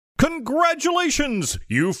Congratulations!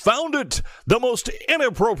 You found it! The most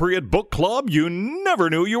inappropriate book club you never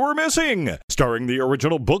knew you were missing. Starring the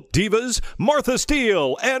original book divas Martha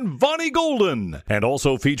Steele and Vonnie Golden. And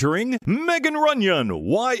also featuring Megan Runyon,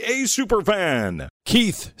 YA superfan.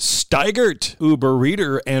 Keith Steigert, Uber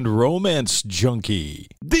reader and romance junkie.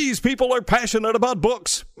 These people are passionate about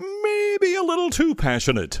books. Maybe a little too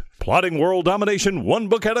passionate. Plotting world domination one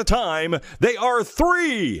book at a time, they are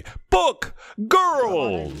 3 book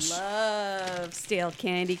girls. I love stale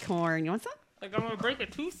candy corn. You want some? Like I'm gonna break a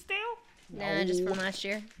tooth stale? No, just from last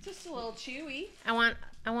year. Just a little chewy. I want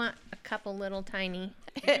a couple little tiny.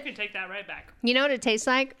 You can take that right back. You know what it tastes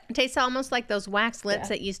like? It tastes almost like those wax lips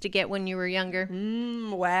that you used to get when you were younger.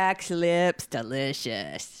 Wax lips,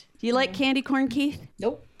 delicious. Do you like candy corn, Keith?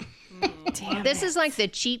 Nope. Damn This it. is like the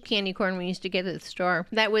cheap candy corn we used to get at the store.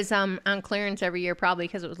 That was on clearance every year, probably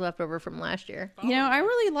because it was left over from last year. You know, I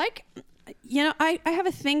really like, I have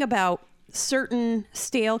a thing about certain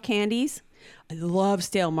stale candies. I love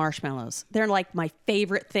stale marshmallows. They're like my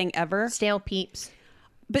favorite thing ever. Stale Peeps.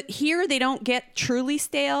 But here they don't get truly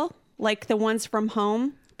stale like the ones from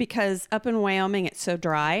home because up in Wyoming it's so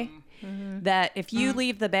dry that if you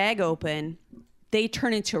leave the bag open, they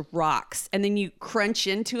turn into rocks and then you crunch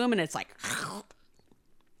into them and it's like,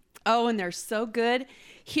 oh, and they're so good.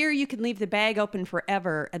 Here you can leave the bag open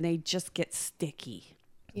forever and they just get sticky.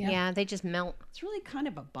 Yeah, they just melt. It's really kind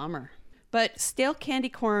of a bummer. But stale candy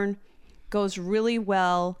corn goes really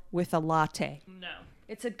well with a latte. No.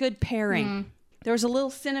 It's a good pairing. There's a little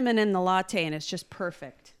cinnamon in the latte and it's just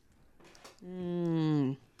perfect.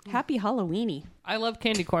 Happy Halloweeny. I love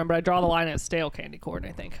candy corn, but I draw the line at stale candy corn,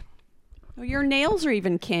 I think. Oh, your nails are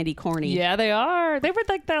even candy corny. Yeah, they are. They were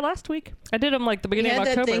like that last week. I did them like the You beginning had of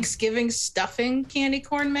that October. Thanksgiving stuffing candy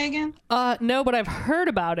corn, Megan? No, but I've heard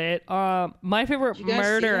about it. My favorite you guys see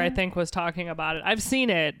murder, I that? think, was talking about it. I've seen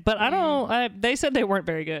it, but I don't. They said they weren't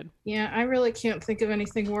very good. Yeah, I really can't think of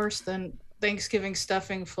anything worse than Thanksgiving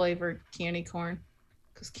stuffing flavored candy corn.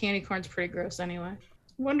 Because candy corn's pretty gross anyway.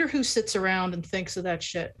 Wonder who sits around and thinks of that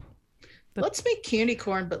shit. Let's make candy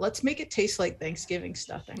corn, but let's make it taste like Thanksgiving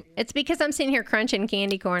stuffing. It's because I'm sitting here crunching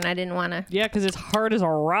candy corn. I didn't want to. Yeah, because it's hard as a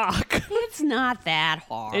rock. It's not that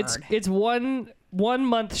hard. It's one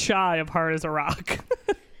month shy of hard as a rock.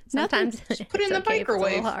 Sometimes put it in it's the okay if it's a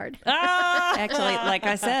little microwave. hard. Actually, like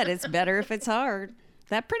I said, it's better if it's hard.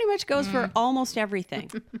 That pretty much goes for almost everything.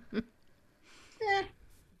 Eh,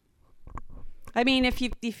 I mean, if you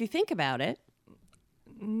think about it,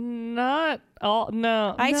 Not all.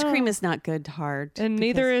 No, ice no. cream is not good hard. and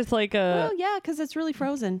neither is like a. Well, yeah, because it's really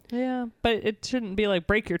frozen. Yeah, but it shouldn't be like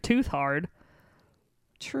break your tooth hard.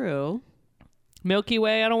 True. Milky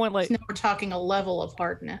Way. I don't want like. now we're talking a level of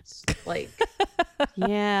hardness. Like,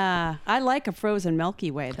 Yeah, I like a frozen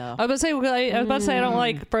Milky Way though. I was about to say I don't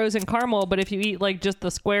like frozen caramel, but if you eat like just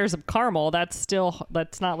the squares of caramel, that's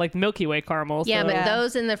not like Milky Way caramel. Yeah, so- but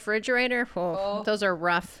those in the refrigerator, those are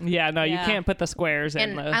rough. Yeah, no, you Yeah. can't put the squares in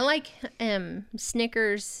And the. I like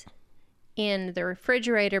Snickers in the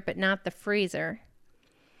refrigerator, but not the freezer.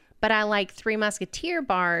 But I like Three Musketeer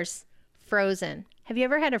bars frozen. Have you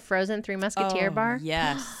ever had a frozen Three Musketeer bar?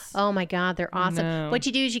 Yes. Oh my God, they're awesome. No. What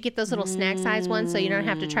you do is you get those little snack size ones so you don't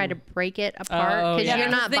have to try to break it apart Oh, because yeah. you're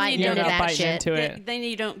not Then you biting don't into You're not that biting shit. into it. Then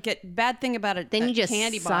you don't get bad thing about it. Then you just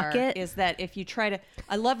candy suck bar it. is that if you try to,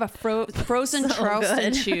 I love a frozen So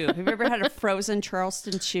Charleston good. chew. Have you ever had a frozen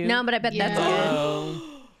Charleston chew? No, but I bet that's good.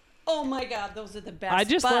 Oh my God, those are the best. I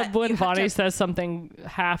just But love when you have Vonnie to- says something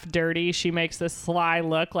half dirty. She makes this sly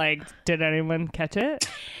look like, did anyone catch it?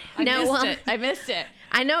 I missed it.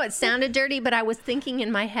 I know it sounded dirty, but I was ting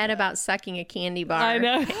in my head about sucking a candy bar. I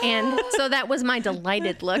know. And so that was my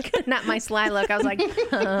delighted look, not my sly look. I was like,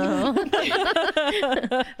 oh.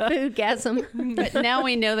 Foodgasm. But now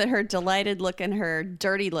we know that her delighted look and her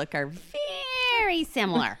dirty look are very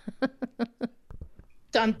similar.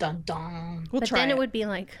 dun dun dun. We'll But try then it. it would be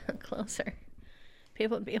like closer.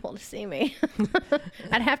 People would be able to see me.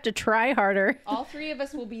 I'd have to try harder. All three of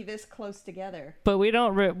us will be this close together. But we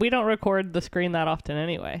don't record the screen that often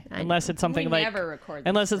anyway, unless it's something We like never record the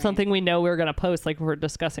unless it's screen. something we know we're gonna post, like we're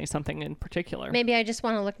discussing something in particular. Maybe I just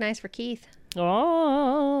want to look nice for Keith.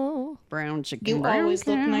 Oh, Brown chicken. You brown always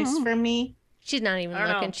look cow. nice for me. She's not even I don't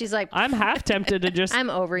looking. know. She's like, I'm half tempted to just I'm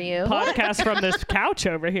over you. podcast from this couch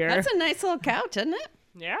over here. That's a nice little couch, isn't it?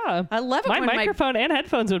 Yeah, I love it My when my- microphone and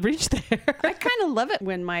headphones would reach there. I kind of love it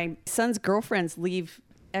when my son's girlfriends leave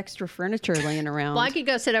extra furniture laying around. Well, I could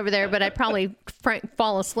go sit over there, but I'd probably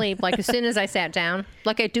fall asleep like as soon as I sat down,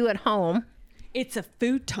 like I do at home. It's a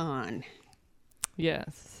futon.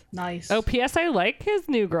 Yes. Nice. Oh, P.S. I like his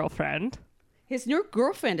new girlfriend. His new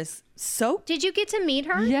girlfriend is so. Did you get to meet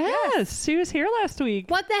her? Yes, she was here last week.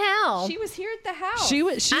 What the hell? She was here at the house.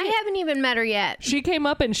 I haven't even met her yet. She came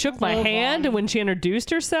up and shook my hand, and when she introduced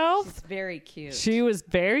herself, very cute. she was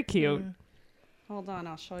very cute. Hold on,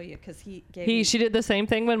 I'll show you because he gave me. She did the same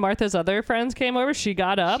thing when Martha's other friends came over. She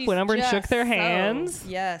got up, She's went over and shook just their so- hands.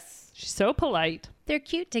 Yes. She's so polite. They're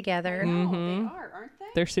cute together. They are, aren't they?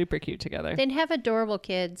 They're super cute together. They'd have adorable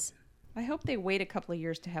kids. I hope they wait a couple of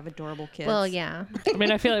years to have adorable kids. Well, yeah. I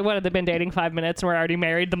mean, I feel like, what, have they been dating 5 minutes and we're already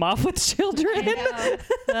married them off with children?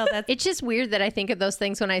 Well, that's It's just weird that I think of those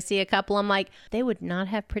things when I see a couple. I'm like, they would not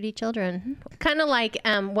have pretty children. Kind of like,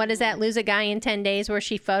 what is that? Lose a Guy in 10 Days where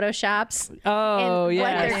she photoshops Oh, and yeah.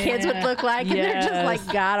 what their kids would look like. And they're just like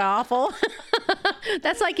god awful.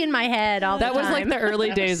 That's like in my head all the That time. was like the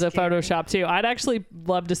early days of Photoshop, too. I'd actually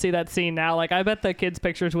love to see that scene now. Like, I bet the kids'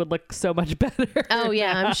 pictures would look so much better. Oh,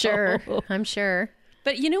 yeah, I'm sure. I'm sure.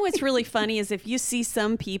 But you know what's really funny is if you see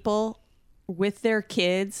some people with their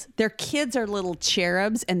kids are little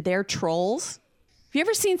cherubs and they're trolls. Have you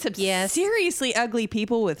ever seen some Yes. seriously ugly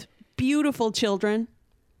people with beautiful children?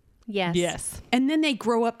 Yes. Yes. And then they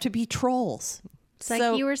grow up to be trolls. It's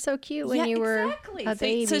like you were so cute when you were exactly. a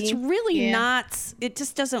baby. So it's really Yeah. not, it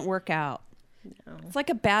just doesn't work out. It's like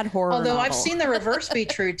a bad horror Although I've novel. seen the reverse be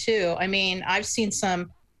true too. I mean, I've seen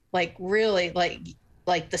some like really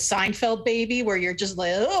like the Seinfeld baby where you're just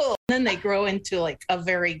like, oh, and then they grow into like a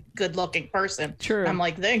very good looking person. True. I'm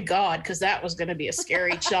like, thank God, because that was going to be a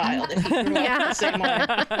scary child if he grew up the same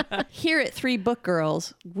way. Here at Three Book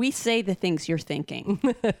Girls, we say the things you're thinking.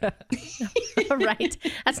 Right.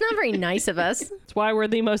 That's not very nice of us. That's why we're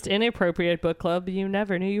the most inappropriate book club you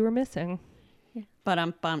never knew you were missing. But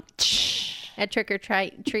I'm At trick or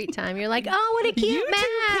treat time, you're like, oh, what a cute You two mask.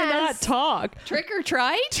 cannot talk. trick or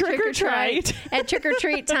treat. Trick or treat. At trick or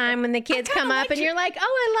treat time, when the kids come up and you're like, oh,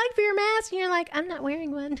 I like your mask. And you're like, I'm not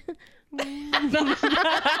wearing one.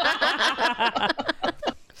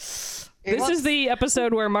 This is the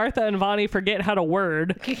episode where Martha and Vonnie forget how to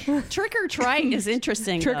word. Trick or treat is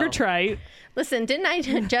interesting. Trick or though. treat. Listen, didn't I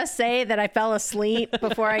just say that I fell asleep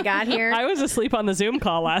before I got here? I was asleep on the Zoom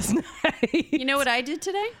call last night. You know what I did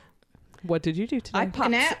today? What did you do today?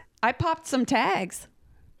 I popped some tags.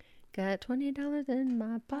 Got $20 in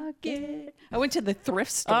my pocket. I went to the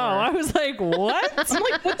thrift store. Oh, I was like, what? I'm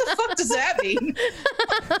like, what the fuck does that mean?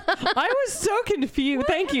 I was so confused.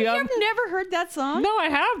 Thank you. You've never heard that song? No, I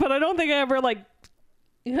have, but I don't think I ever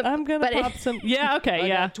I'm gonna But pop some. Yeah, okay,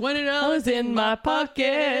 yeah. $20 in my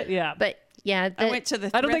pocket. Yeah, But yeah, I went to the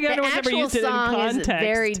I don't think thrift- the anyone's ever actual used it in song is context.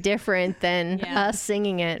 very different than Yeah. us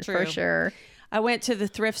singing it for True. sure. I went to the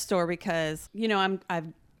thrift store because, you know, I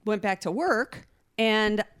went back to work,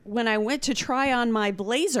 and when I went to try on my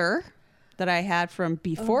blazer that I had from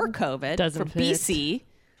before COVID, Doesn't from fit. BC,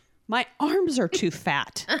 my arms are too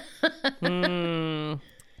fat.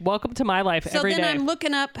 Welcome to my life So every then day. I'm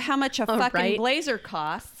looking up how much a fucking right. blazer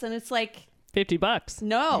costs, and it's like, $50.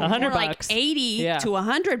 no, $100 more like bucks. 80 Yeah. to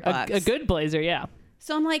 $100. A good blazer, yeah.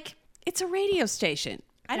 So I'm like, it's a radio station.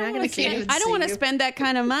 I You're don't not want gonna to even I don't see want to you. spend that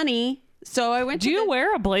kind of money. So I went Do to you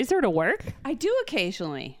wear a blazer to work? I do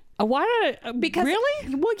occasionally. Why did I? Because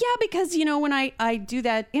Really? Well, yeah, because you know when I do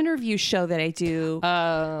that interview show that I do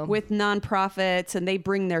with nonprofits, and they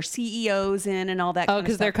bring their CEOs in and all that. Oh, kind of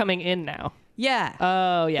because they're stuff. coming in now. Yeah.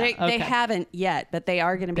 Oh, yeah. They okay. haven't yet, but they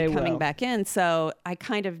are going to be They coming will. back in. So I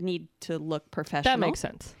kind of need to look professional. That makes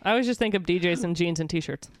sense. I always just think of DJs in jeans and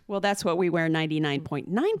t-shirts. Well, that's what we wear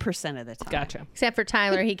 99.9% of the time. Gotcha. Except for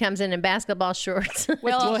Tyler, he comes in basketball shorts,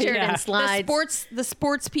 Well, t-shirt yeah. and slides. The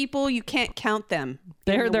sports people, you can't count them.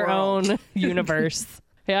 They're in the their world. own universe.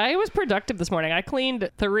 Yeah, I was productive this morning. I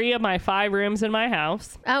cleaned 3 of my 5 rooms in my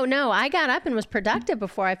house. Oh no, I got up and was productive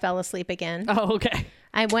before I fell asleep again. Oh, okay.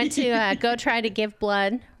 I went to go try to give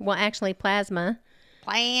blood. Well, actually plasma.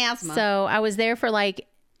 Plasma. So I was there for like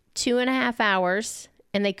 2.5 hours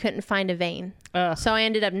and they couldn't find a vein. Ugh. So I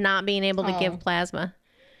ended up not being able to give plasma.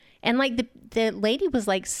 And like the lady was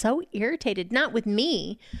like so irritated, not with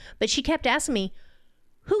me, but she kept asking me,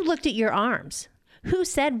 who looked at your arms? Who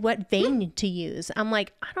said what vein to use? I'm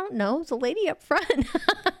like, I don't know. The lady up front.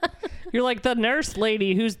 You're like the nurse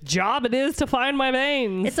lady whose job it is to find my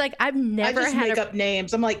veins. It's like I've I never just had make a up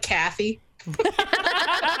names. I'm like Kathy. God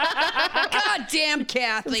damn,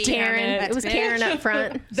 Kathy. Karen. It was Karen up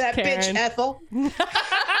front. That Karen. bitch Ethel.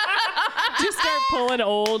 Just start pulling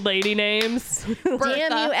old lady names.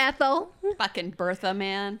 Damn you, Ethel. Fucking Bertha,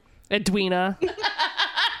 man. Edwina.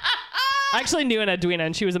 I actually knew an Edwina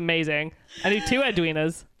and she was amazing. I knew 2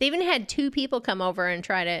 Edwinas. They even had 2 people come over and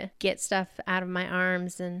try to get stuff out of my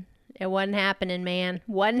arms, and it wasn't happening, man.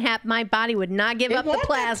 My body would not give up the Want that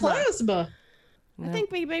plasma. plasma. I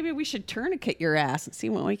think maybe we should tourniquet your ass and see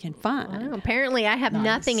what we can find. Oh, apparently, I have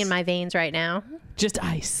nothing in my veins right now. Just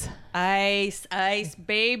ice. Ice,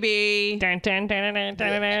 baby. Dun, dun, dun, dun,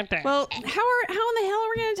 dun, dun, dun. Well, how in the hell are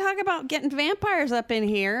we going to talk about getting vampires up in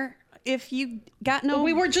here if you got no?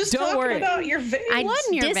 We were just Don't talking worry. about your vein. I Blood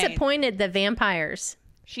in your veins. disappointed the vampires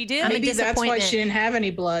She did. I'm a Maybe that's why disappointment. she didn't have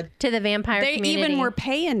any blood. to the vampire They community. even were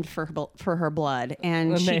paying for her blood,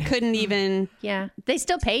 and And she they- couldn't even. Yeah, they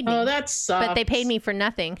still paid me. Oh, that sucks. but they paid me for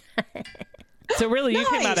nothing. So really, you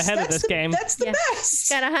came out Nice. ahead of That's this the- game. That's the Yeah. best.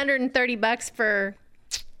 Got $130 for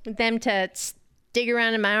them to dig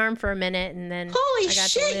around in my arm for a minute, and then Holy I got to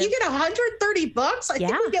shit! live. You get $130. I Yeah.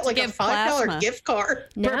 think we get like a give $5 plasma. gift card.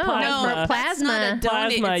 no, plasma. for That's plasma. Not a donate.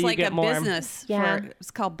 Plasma, It's you like get a more. business. Yeah.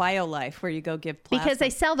 It's called BioLife, where you go give plasma. because they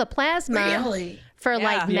sell the plasma Really? for Yeah.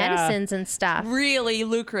 like Yeah. medicines and stuff. really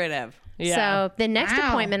lucrative. Yeah. So the next Wow.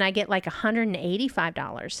 appointment, I get like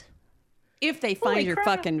 $185. If they find Holy your crap.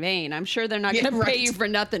 fucking vein, I'm sure they're not Yeah, going to pay right. you for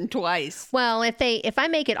nothing twice. Well, if I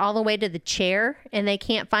make it all the way to the chair and they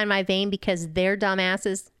can't find my vein because their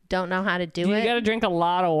dumbasses don't know how to do you it, got to drink a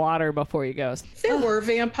lot of water before you go. If there were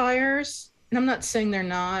vampires, and I'm not saying they're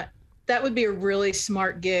not, that would be a really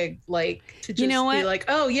smart gig. Like to just know be what? like,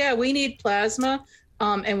 oh yeah, we need plasma,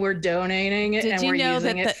 and we're donating it, Did and you we're know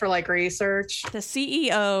using that it the- for like research. The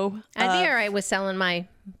CEO, I'd be of- all right with selling my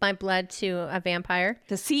blood to a vampire.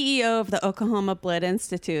 the CEO of the Oklahoma Blood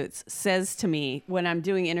Institutes says to me when I'm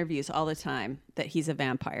doing interviews all the time that he's a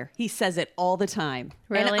vampire. He says it all the time.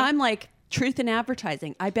 Really? And I'm like, truth in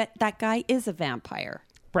advertising. I bet that guy is a vampire.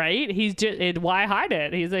 Right? He's just why hide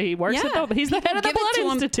it? He works at the he's the head of the Give it to Blood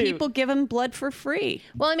him. Institute. People give him blood for free.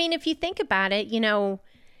 Well, I mean, if you think about it,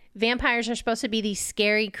 vampires are supposed to be these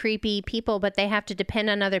scary, creepy people, but they have to depend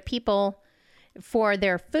on other people for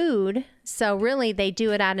their food. So really, they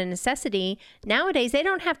do it out of necessity. Nowadays, they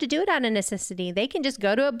don't have to do it out of necessity. They can just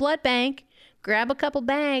go to a blood bank, grab a couple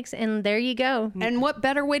bags, and there you go. And what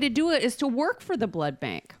better way to do it is to work for the blood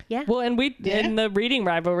bank. Yeah. Well, and we in the reading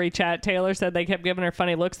rivalry chat, Taylor said they kept giving her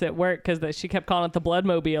funny looks at work because she kept calling it the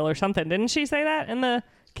Bloodmobile or something. Didn't she say that in the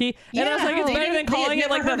key? And I was Yeah. like, it's They better than didn't- they had calling it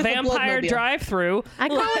never like the heard of the vampire Bloodmobile. drive-through. I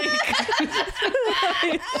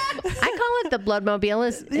call it the Bloodmobile.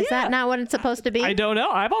 Is that not what it's supposed to be? I don't know.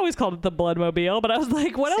 I've always called it the Bloodmobile, but I was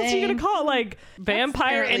like, what else are you Same. gonna call it? Like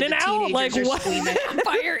vampire in and out? Like what?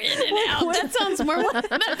 Fire in and out. That sounds more.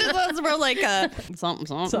 That sounds more like a something.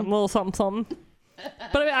 Something little something.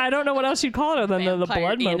 But I mean, I don't know what else you'd call it other than the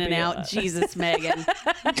Vampire Bloodmobile. in and out. Jesus, Megan.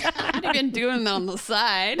 What have you been doing on the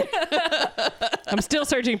side? I'm still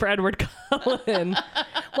searching for Edward Cullen.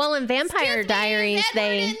 Well, in Vampire Diaries,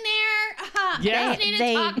 they Yeah,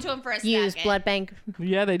 they use blood bank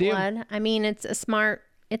yeah, they do. blood. I mean, it's smart.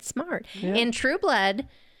 In True Blood,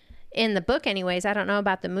 in the book, anyways. I don't know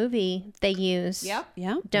about the movie. They use Yeah.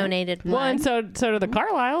 donated blood. Well, and so do the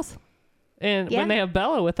Carlyles, and Yeah. when they have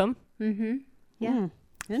Bella with them.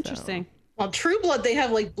 Interesting. Well, True Blood, they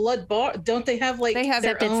have like blood bar. Don't they have like They have-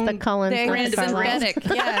 their Except it's the own Cullens. They not have the Carlyles. synthetic.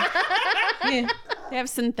 Yeah. Yeah. They have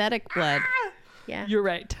synthetic blood. Yeah, You're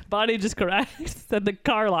right. Bonnie just correct. Said the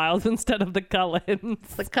Carlyles instead of the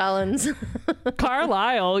Cullens. the Cullens.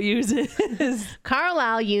 Carlisle uses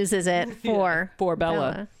Carlisle uses it for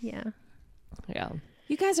Bella. Yeah. Yeah.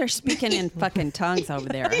 You guys are speaking in fucking tongues over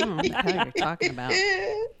there. I don't know what the hell you're talking about.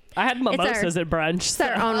 I had mimosas at brunch. It's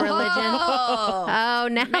our own religion. Oh,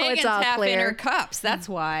 now Megan's it's all half in her clear. cups. That's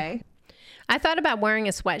why. I thought about wearing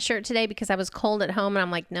a sweatshirt today because I was cold at home, and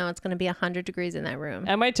I'm like, no, it's going to be 100 degrees in that room.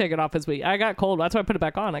 I might take it off this week. I got cold. That's why I put it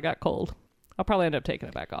back on. I got cold. I'll probably end up taking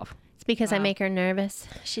it back off. It's because I make her nervous.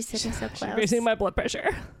 She's sitting so close. Raising my blood pressure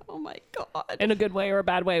Oh my God. in a good way or a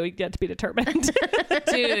bad way. We get to be determined.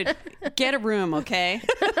 Dude, get a room, okay?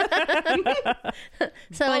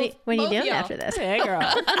 So what are you both doing y'all. after this? Hey, girl.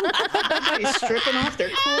 Everybody's stripping off their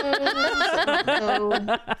clothes.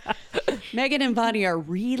 Oh. Megan and Bonnie are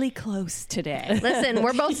really close today. Listen,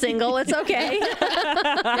 we're both single. It's okay. Yeah,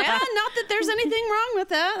 not that there's anything wrong with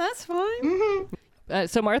that. That's fine.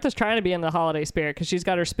 So Martha's trying to be in the holiday spirit because she's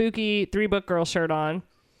got her spooky 3-book girl shirt on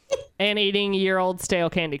and eating year-old stale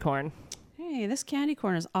candy corn. Hey, this candy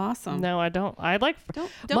corn is awesome. No, I don't. I like.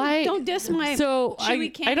 Don't diss my So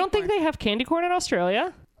chewy candy I don't think corn. they have candy corn in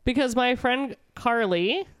Australia because my friend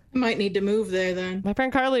Carly Might need to move there then.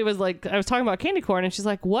 was like, I was talking about candy corn and she's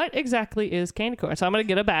like, what exactly is candy corn? So I'm going to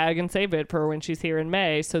get a bag and save it for when she's here in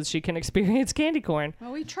May so she can experience candy corn.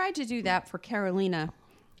 Well, we tried to do that for Carolina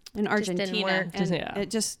in Just didn't Argentina.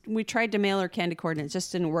 work. And we tried to mail her candy corn and it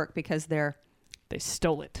just didn't work because their They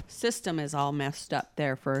stole it. system is all messed up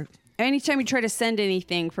there for anytime you try to send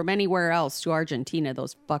anything from anywhere else to Argentina,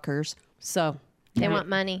 those fuckers. So They want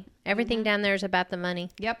money. Everything down there is about the money.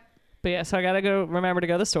 Yep. But yeah, so I gotta remember to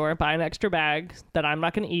go to the store, buy an extra bag that I'm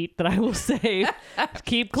not gonna eat, that I will save,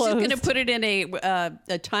 keep closed. She's gonna put it in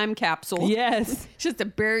a time capsule. Yes. She's to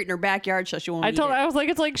bury it in her backyard so she won't. I told her, I was like,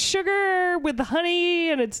 it's like sugar with the honey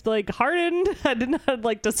and it's like hardened. I did not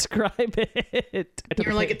like describe it.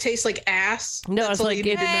 You're like, it tastes like ass. No, That's it's all like you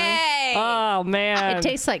need to know. Hey, Oh man. It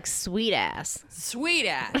tastes like sweet ass. sweet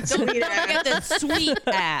ass. Don't forget the sweet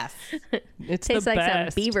ass. It's Tastes the like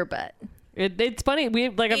best. some beaver butt. It's funny.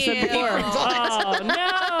 Like I've said Ew. before.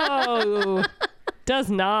 Oh no, does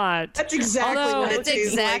not. That's exactly Although what it That's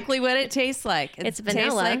tastes exactly what it tastes like. It It's tastes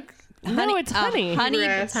vanilla. like No, it's honey. honey,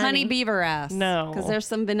 Beaver ass. honey beaver ass. No. because there's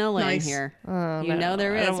some vanilla Nice. in here. Oh, You no. know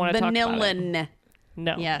there I is don't wanna talk about it. vanilla.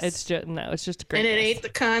 No, Yes. it's just it's just a great. And it ain't the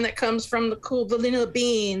kind that comes from the cool vanilla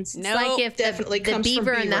beans. No, It's like if definitely the comes from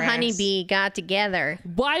beaver and the beaver ass. honeybee got together.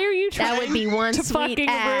 Why are you trying? That would be one to sweet fucking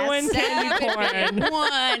ass. ruin candy corn.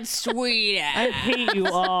 One sweet I ass. hate you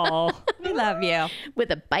all. We love you. with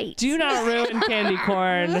a bite. Do not ruin candy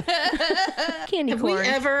corn. candy Have corn. we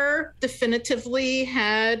ever definitively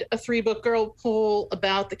had a 3-book girl poll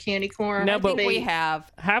about the candy corn? No, I think but we have.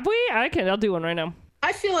 Have we? I'll do one right now.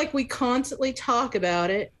 I feel like we constantly talk about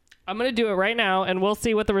it. I'm gonna do it right now, and we'll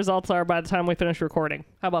see what the results are by the time we finish recording.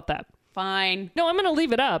 How about that? Fine. No, I'm gonna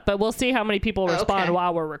leave it up, but we'll see how many people respond Okay.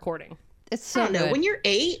 while we're recording. It's so I don't know. good. When you're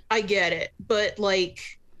 8, I get it, but like,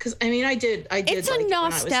 because I mean, I did. It's like a it when I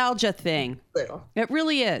was nostalgia thing. little. It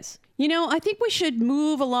really is. You know, I think we should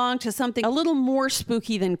move along to something a little more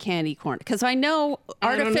spooky than candy corn, because I know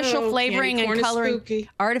I don't artificial know. flavoring Candy and corn is coloring, spooky.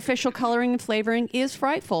 artificial coloring and flavoring is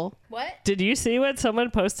frightful. What? Did you see what someone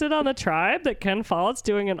posted on the tribe that Ken Follett's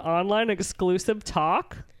doing an online exclusive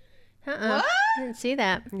talk? I didn't see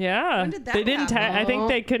that. Yeah, did that they didn't. I think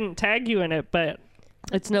they couldn't tag you in it, but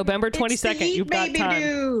it's November 22nd. It's the Heat You've got Baby time.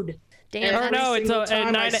 Dude. Damn. Or Every no, it's single at time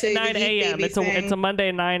I 9 say the Heat a.m. Baby It's a thing.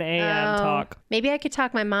 Monday 9 a.m. talk. Maybe I could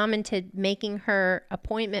talk my mom into making her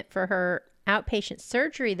appointment for her outpatient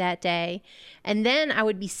surgery that day, and then I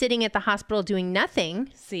would be sitting at the hospital doing nothing,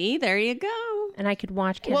 See, there you go. and I could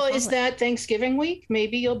watch Ken Well, is Follett. that Thanksgiving week?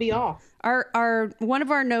 Maybe you'll be off. Our one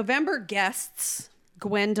of our November guests,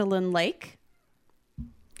 Gwendolyn Lake,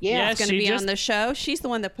 Yeah. Yes. is going to She be just- on the show. She's the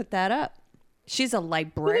one that put that up. She's a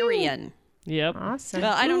librarian. Yep. Awesome.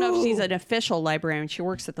 Well, I don't know if she's an official librarian. She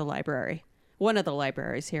works at the library, one of the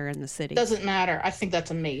libraries here in the city. Doesn't matter. I think that's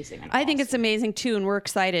amazing. and I think awesome. it's amazing too, and we're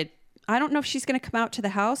excited. I don't know if she's going to come out to the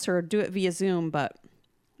house or do it via Zoom, but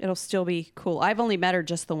it'll still be cool. I've only met her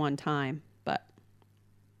just the one time, but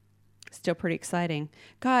still pretty exciting.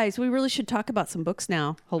 Guys, we really should talk about some books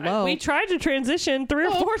now. Hello. We tried to transition 3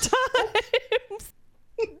 or 4 times.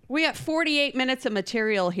 We got 48 minutes of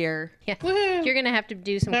material here. Yeah. Woohoo. You're gonna have to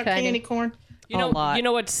do some About cutting. candy corn. You A know, lot. you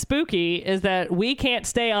know what's spooky is that we can't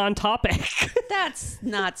stay on topic. That's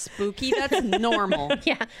not spooky. That's normal.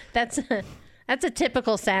 Yeah, that's a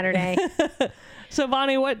typical Saturday. So,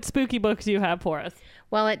 Bonnie, what spooky books do you have for us?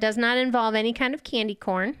 Well, it does not involve any kind of candy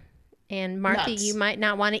corn. And Martha, Nuts. you might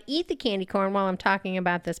not want to eat the candy corn while I'm talking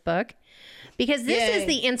about this book, because this is Yay.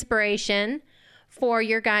 the inspiration for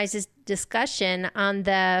your guys' discussion on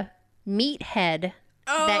the meathead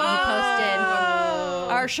that you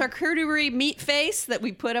posted. Our charcuterie meat face that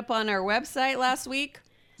we put up on our website last week.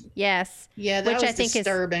 Yes. Yeah, that Which was I think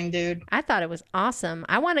disturbing, dude. I thought it was awesome.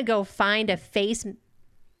 I want to go find a face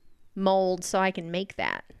mold so I can make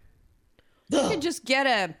that. You could just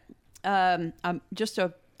get just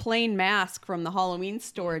a plain mask from the Halloween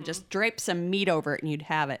store and just drape some meat over it and you'd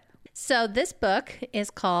have it. So this book is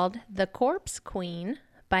called The Corpse Queen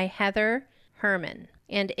by Heather Herman.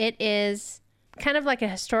 And it is kind of like a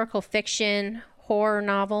historical fiction horror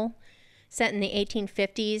novel set in the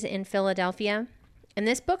 1850s in Philadelphia. And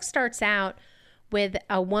this book starts out with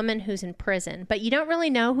a woman who's in prison, but you don't really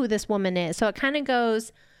know who this woman is. So it kind of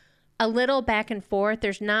goes a little back and forth.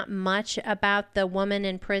 There's not much about the woman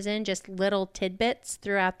in prison, just little tidbits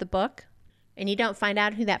throughout the book. And you don't find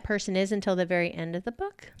out who that person is until the very end of the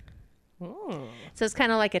book. So it's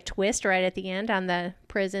kind of like a twist right at the end on the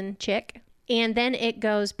prison chick. And then it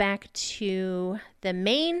goes back to the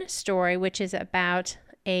main story, which is about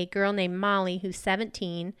a girl named Molly who's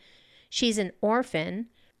 17. She's an orphan.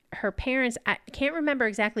 Her parents, I can't remember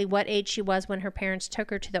exactly what age she was when her parents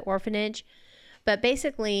took her to the orphanage, but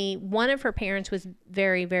basically one of her parents was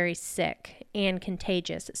very, very sick and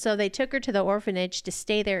contagious. So they took her to the orphanage to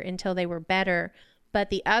stay there until they were better, but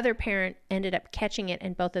the other parent ended up catching it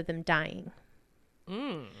and both of them dying.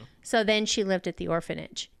 So then she lived at the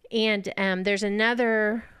orphanage. And there's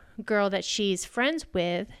another girl that she's friends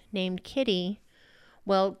with named Kitty.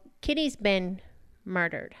 Well, Kitty's been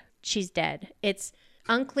murdered. she's dead. It's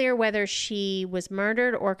unclear whether she was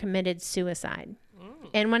murdered or committed suicide.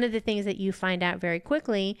 And one of the things that you find out very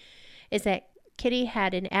quickly is that Kitty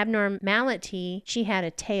had an abnormality. She had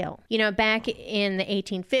a tail. You know, back in the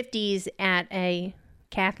 1850s at a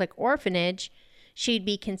Catholic orphanage, she'd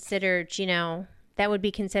be considered, you know, that would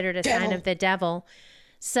be considered a sign of the devil.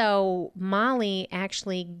 So Molly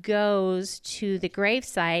actually goes to the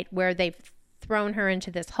gravesite where they've thrown her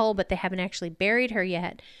into this hole, but they haven't actually buried her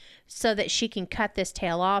yet, so that she can cut this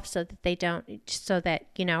tail off so that,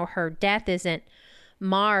 you know, her death isn't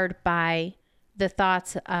marred by the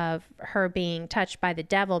thoughts of her being touched by the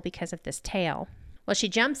devil because of this tail. Well, she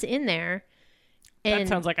jumps in there. And That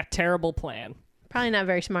sounds like a terrible plan. probably not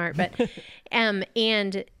very smart, but and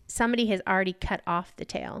somebody has already cut off the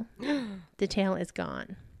tail. The tail is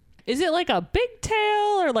gone. Is it like a big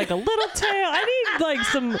tail or like a little tail? I need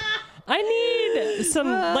some,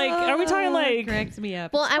 like, are we talking like, cracks me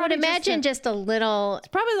up. Well, I would Probably imagine just a little.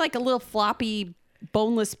 probably like a little floppy,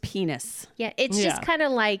 boneless penis. Yeah, it's just Yeah. kind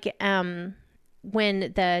of like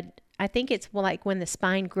when I think it's like when the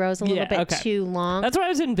spine grows a little bit too long. That's what I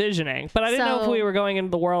was envisioning, but I didn't know if So- we were going into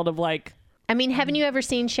the world of like, I mean, haven't you ever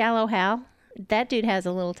seen Shallow Hal? That dude has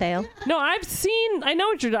a little tail. no, I know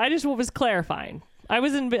what I just was clarifying. I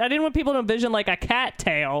didn't want people to envision like a cat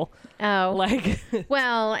tail. Oh, Like,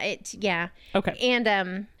 well, yeah. okay.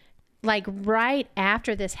 And like right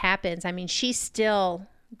after this happens, I mean, she's still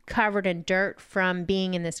covered in dirt from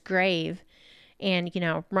being in this grave and, you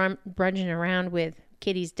know, rummaging around with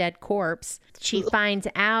Kitty's dead corpse. She finds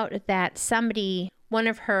out that one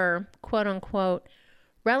of her quote unquote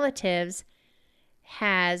relatives,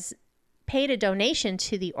 has paid a donation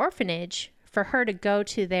to the orphanage for her to go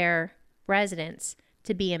to their residence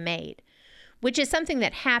to be a maid, which is something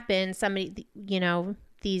that happened. Somebody, you know,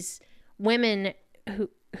 these women who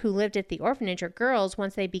lived at the orphanage, or girls,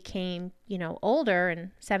 once they became, you know, older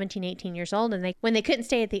and 17, 18 years old, and when they couldn't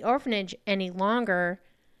stay at the orphanage any longer,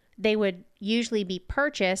 they would usually be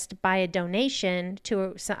purchased by a donation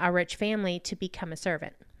to a rich family to become a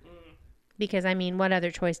servant. Because, I mean, what other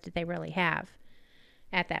choice did they really have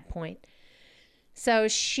at that point? So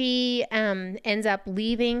she ends up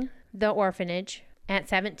leaving the orphanage at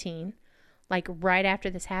 17, like right after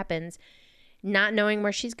this happens, not knowing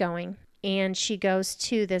where she's going. And she goes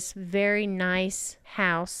to this very nice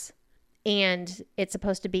house, and it's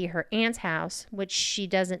supposed to be her aunt's house, which she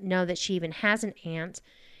doesn't know that she even has an aunt.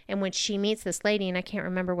 And when she meets this lady, and I can't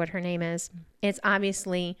remember what her name is, it's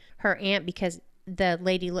obviously her aunt because the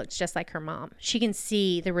lady looks just like her mom. She can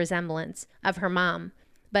see the resemblance of her mom.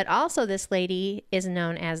 But also this lady is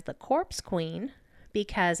known as the Corpse Queen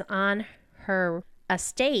because on her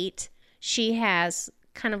estate, she has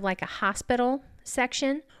kind of like a hospital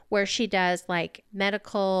section where she does like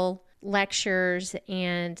medical lectures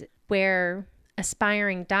and where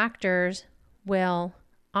aspiring doctors will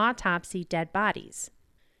autopsy dead bodies.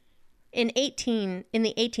 In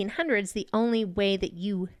the 1800s, the only way that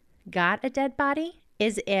you got a dead body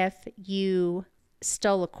is if you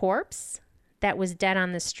stole a corpse that was dead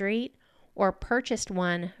on the street or purchased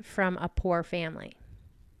one from a poor family.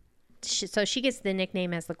 So she gets the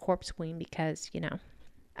nickname as the Corpse Queen because, you know,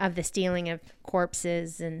 of the stealing of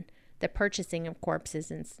corpses and the purchasing of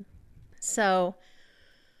corpses. And so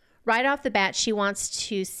right off the bat, she wants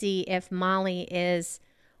to see if Molly is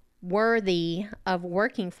worthy of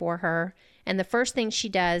working for her. And the first thing she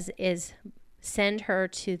does is send her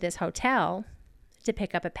to this hotel to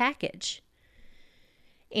pick up a package.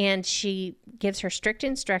 And she gives her strict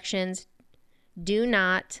instructions: do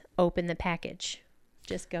not open the package.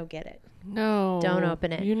 Just go get it. No. Don't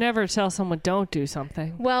open it. You never tell someone don't do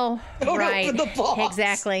something, Well, Don't right. open the box.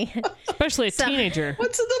 Exactly. especially a teenager.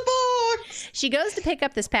 What's in the box? She goes to pick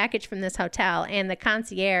up this package from this hotel, and the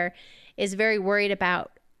concierge is very worried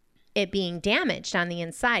about it being damaged on the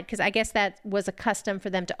inside, because I guess that was a custom for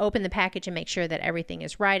them to open the package and make sure that everything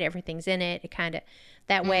is right, everything's in it. It kind of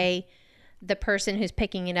that way the person who's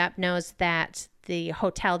picking it up knows that the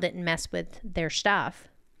hotel didn't mess with their stuff.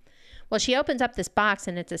 Well, she opens up this box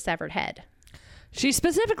and it's a severed head. She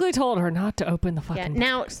specifically told her not to open the fucking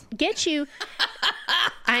Now, box. get you.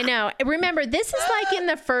 I know. Remember, this is like in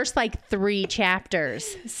the first like 3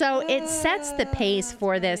 chapters. So it sets the pace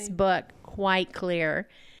for this book quite clear.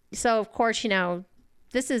 So, of course, you know,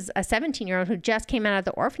 this is a 17-year-old who just came out of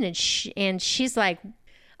the orphanage, and she's like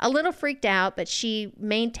a little freaked out, but she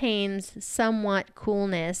maintains somewhat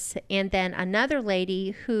coolness. And then another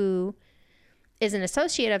lady who is an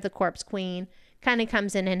associate of the Corpse Queen kind of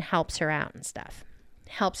comes in and helps her out and stuff.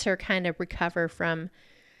 Helps her kind of recover from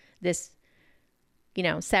this, you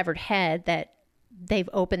know, severed head that they've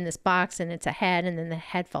opened this box and it's a head, and then the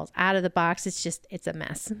head falls out of the box. It's a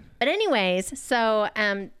mess. But anyways, so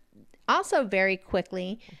also very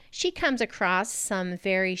quickly, she comes across some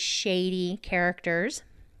very shady characters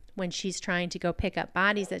when she's trying to go pick up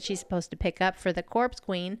bodies that she's supposed to pick up for the Corpse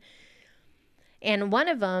Queen. And one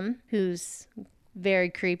of them, who's very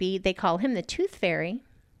creepy, they call him the Tooth Fairy,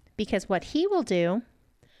 because what he will do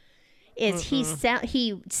is he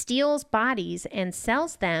steals bodies and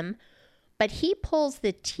sells them, but he pulls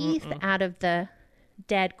the teeth out of the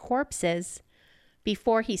dead corpses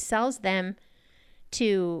before he sells them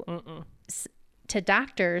to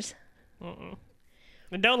doctors.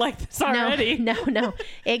 I don't like this already. No.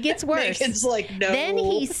 It gets worse. Megan's like, no. Then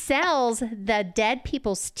he sells the dead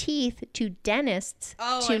people's teeth to dentists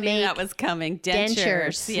to make that was coming.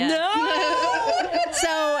 Dentures. Yeah. No!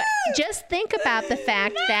 So just think about the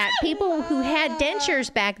fact that people who had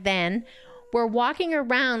dentures back then were walking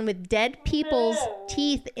around with dead people's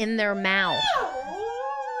teeth in their mouth.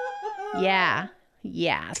 Yeah.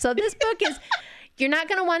 So this book is... You're not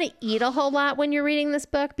going to want to eat a whole lot when you're reading this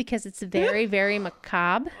book because it's very, very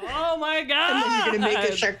macabre. Oh, my God. And then you're going to make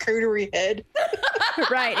a charcuterie head.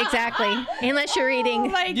 Right, exactly. Unless you're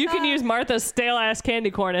eating... You can use Martha's stale-ass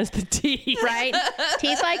candy corn as the teeth. Right?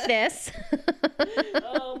 Teeth like this.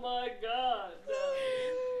 Oh, my God.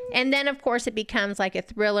 And then, of course, it becomes like a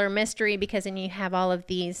thriller mystery because then you have all of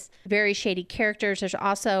these very shady characters. There's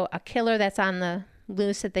also a killer that's on the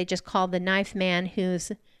loose that they just call the Knife Man,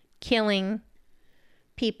 who's killing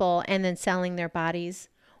people and then selling their bodies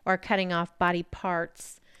or cutting off body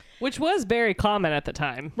parts. Which was very common at the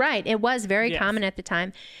time. Right. It was very common at the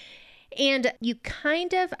time. And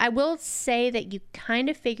I will say that you kind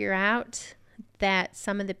of figure out that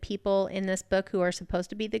some of the people in this book who are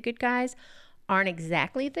supposed to be the good guys aren't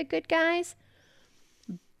exactly the good guys.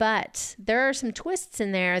 But there are some twists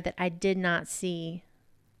in there that I did not see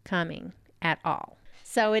coming at all.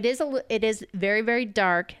 So it is very, very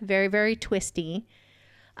dark, very, very twisty.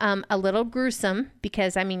 A little gruesome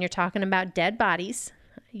because, you're talking about dead bodies.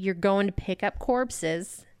 You're going to pick up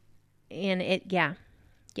corpses. And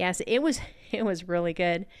it was really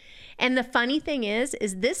good. And the funny thing is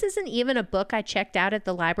this isn't even a book I checked out at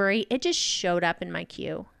the library. It just showed up in my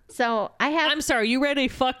queue. So I'm sorry, you read a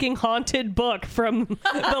fucking haunted book from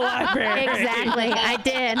the library. Exactly, I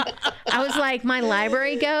did. I was like, my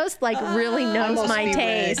library ghost really knows my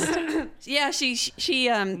taste. Yeah, she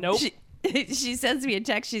Nope. She sends me a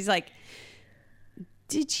text. She's like,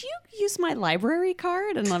 "Did you use my library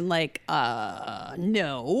card?" And I'm like,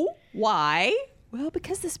 no. Why? Well,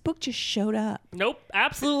 because this book just showed up. Nope,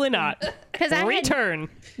 absolutely not. Because I Return. had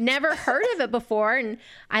never heard of it before, and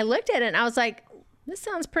I looked at it and I was like, this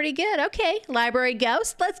sounds pretty good. Okay, Library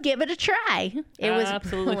Ghost, let's give it a try. It was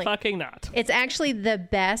absolutely really, fucking not. It's actually the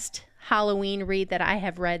best Halloween read that I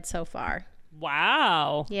have read so far.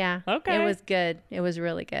 Wow. Yeah. Okay. It was good. It was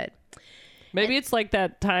really good. Maybe it's like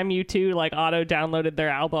that time you two auto downloaded their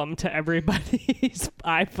album to everybody's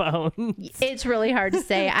iPhone. It's really hard to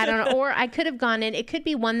say. I don't know. Or I could have gone in. It could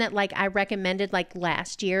be one that I recommended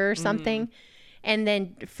last year or something and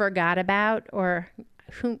then forgot about or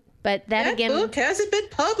who. But that again, book hasn't been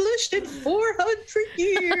published in 400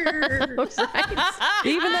 years. Right.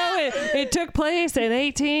 Even though it took place in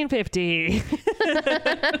 1850.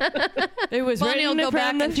 It was Bonnie will written go back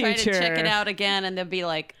from the and future. try to check it out again, and they'll be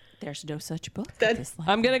like, "There's no such book."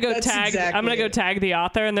 I'm gonna go That's tag. exactly I'm gonna go it. tag the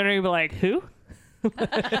author, and they're gonna be like, "Who?"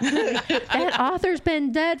 That author's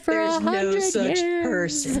been dead for There's 100 no such years.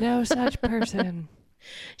 person. No such person.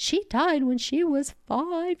 She died when she was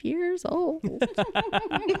 5 years old.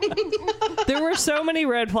 There were so many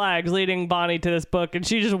red flags leading Bonnie to this book, and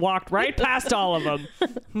she just walked right past all of them.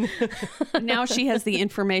 Now she has the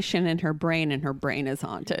information in her brain, and her brain is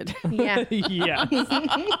haunted. Yeah. Yeah.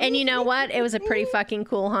 And you know what? It was a pretty fucking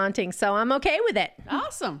cool haunting, so I'm okay with it.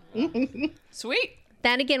 Awesome. Sweet.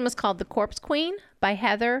 That again was called The Corpse Queen by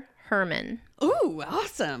Heather Herman. Ooh,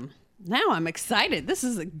 awesome. Now I'm excited. This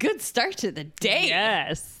is a good start to the day.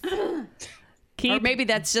 Yes. Or maybe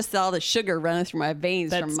that's just all the sugar running through my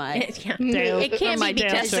veins from my Yeah. Dale- It can't from my be Dale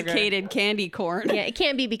because sugar. desiccated candy corn. yeah, it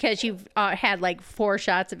can't be because you've had 4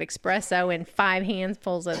 shots of espresso and 5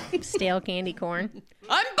 handfuls of stale candy corn.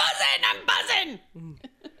 I'm buzzing.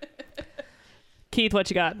 Keith, what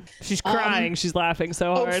you got? She's crying. She's laughing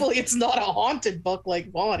so hard. Hopefully it's not a haunted book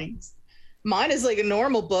like Bonnie's. Mine is a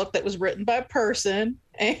normal book that was written by a person.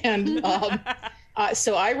 And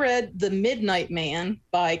so I read The Midnight Man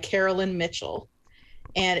by Carolyn Mitchell.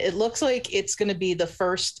 And it looks like it's going to be the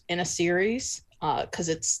first in a series because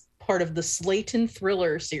it's part of the Slayton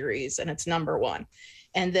Thriller series and it's #1.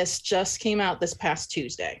 And this just came out this past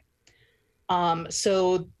Tuesday.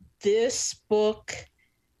 So this book,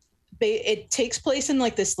 it takes place in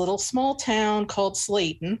like this little small town called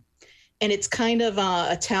Slayton, and it's kind of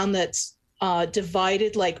a town that's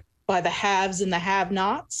divided like by the haves and the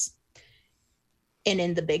have-nots. And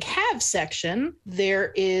in the big have section,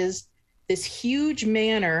 there is this huge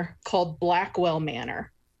manor called Blackwell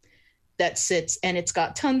Manor that sits, and it's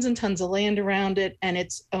got tons and tons of land around it, and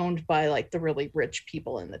it's owned by like the really rich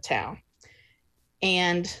people in the town.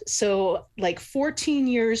 And so like 14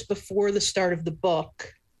 years before the start of the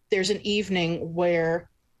book, there's an evening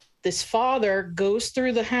where this father goes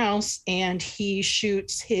through the house and he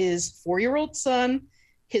shoots his 4-year-old son,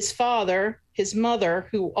 his father, his mother,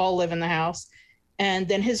 who all live in the house, and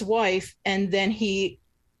then his wife, and then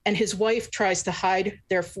his wife tries to hide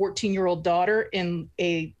their 14-year-old daughter in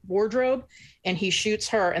a wardrobe, and he shoots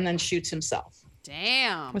her and then shoots himself.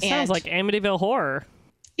 Damn. It sounds like Amityville Horror.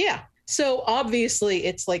 Yeah. So obviously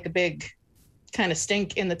it's like a big kind of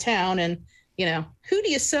stink in the town, and who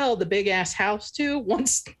do you sell the big ass house to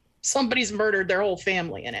once somebody's murdered their whole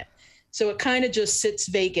family in it? So it kind of just sits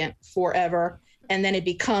vacant forever, and then it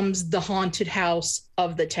becomes the haunted house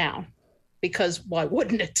of the town, because why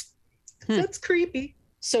wouldn't it? That's creepy.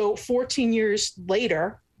 So 14 years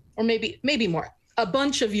later, or maybe more, a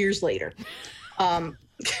bunch of years later, I'm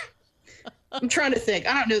trying to think.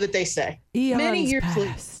 I don't know that they say. Eons many years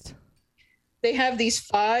past. later, they have these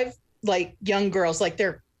 5 like young girls, like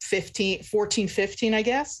they're 14, 15, I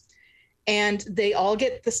guess. And they all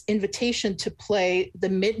get this invitation to play the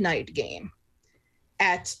midnight game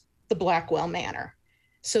at the Blackwell Manor.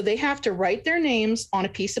 So they have to write their names on a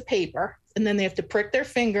piece of paper, and then they have to prick their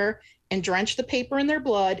finger and drench the paper in their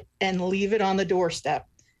blood and leave it on the doorstep.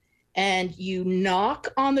 And you knock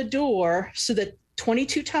on the door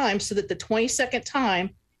 22 times so that the 22nd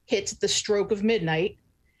time hits the stroke of midnight,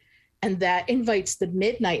 and that invites the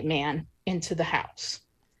Midnight Man into the house.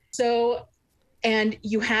 So, and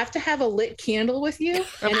you have to have a lit candle with you.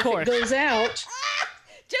 And if it goes out.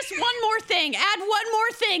 Just one more thing. Add one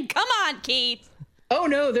more thing. Come on, Keith. Oh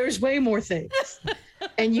no, there's way more things.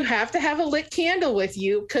 And you have to have a lit candle with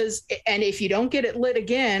you, and if you don't get it lit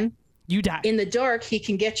again, you die. In the dark, he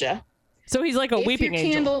can get you. So he's like a weeping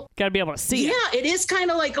angel. Got to be able to see it. Yeah, it is kind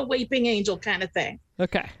of like a weeping angel kind of thing.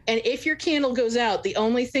 Okay. And if your candle goes out, the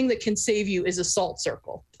only thing that can save you is a salt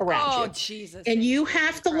circle around you. Oh, Jesus. And you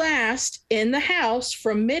have to last in the house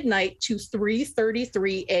from midnight to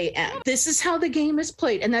 3:33 a.m. This is how the game is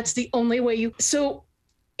played, and that's the only way so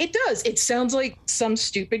it does. It sounds like some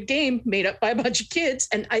stupid game made up by a bunch of kids,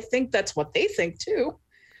 and I think that's what they think too.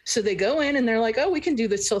 So they go in and they're like, oh, we can do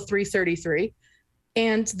this till 3:33.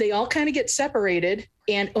 And they all kind of get separated,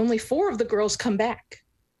 and only 4 of the girls come back.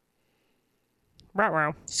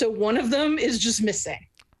 Ruh-roh. So one of them is just missing.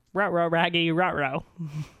 Ruh-roh, Raggy, ruh-roh.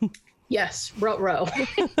 Yes, ruh-roh.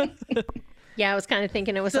 Yeah, I was kind of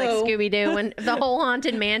thinking it was like Scooby-Doo when the whole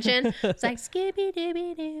haunted mansion. It's like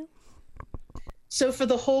Scooby-Dooby-Doo. So for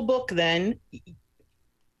the whole book then,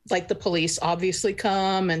 like the police obviously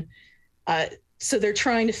come, and so they're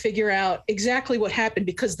trying to figure out exactly what happened,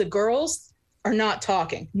 because the girls are not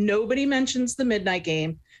talking. Nobody mentions the midnight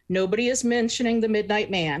game. Nobody is mentioning the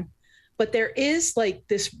Midnight Man. But there is like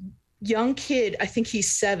this young kid, I think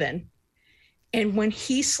he's 7. And when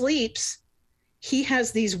he sleeps, he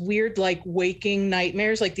has these weird like waking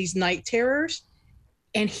nightmares, like these night terrors.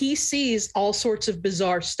 And he sees all sorts of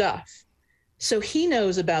bizarre stuff. So he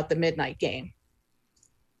knows about the midnight game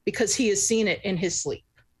because he has seen it in his sleep.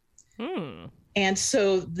 And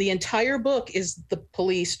so the entire book is the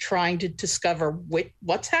police trying to discover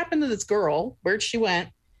what's happened to this girl, where she went.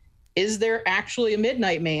 Is there actually a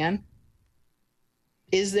Midnight Man?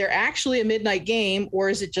 Is there actually a midnight game, or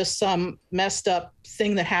is it just some messed up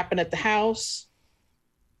thing that happened at the house?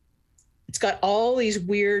 It's got all these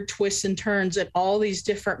weird twists and turns and all these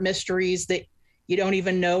different mysteries that you don't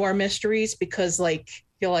even know are mysteries, because like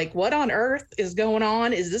you're like, what on earth is going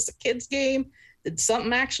on? Is this a kid's game? Did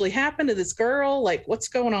something actually happen to this girl? Like, what's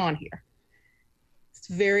going on here? It's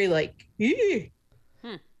very like, eee.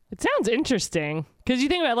 It sounds interesting, because you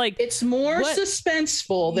think about like it's more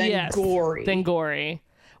suspenseful than gory.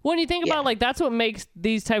 When you think about like that's what makes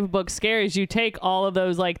these type of books scary, is you take all of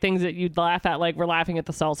those like things that you'd laugh at, like we're laughing at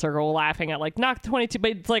the Salt Circle, we're laughing at like Knock 22,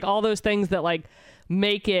 but it's like all those things that like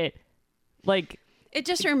make it like it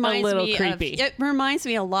just reminds me creepy. It reminds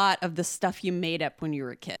me a lot of the stuff you made up when you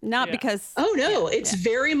were a kid. Not because it's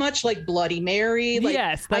very much like Bloody Mary. Like,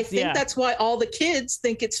 yes, I think that's why all the kids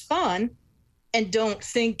think it's fun and don't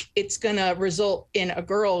think it's gonna result in a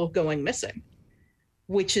girl going missing,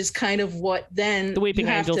 which is kind of what then the Weeping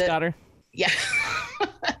Angels got her. Yeah.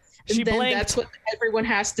 She then blinked. that's what everyone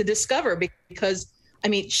has to discover, because I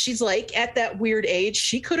mean, she's like at that weird age.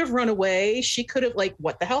 She could have run away. She could have, like,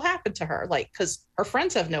 what the hell happened to her? Like, because her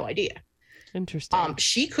friends have no idea. Interesting.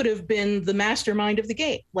 She could have been the mastermind of the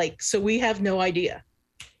game. Like, so we have no idea.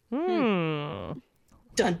 Dun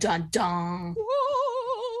dun dun.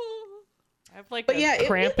 I have like But a yeah,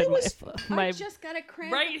 cramp it in was- my I just got a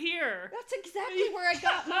cramp. right here. That's exactly where I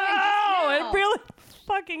got mine. Oh, just now. it really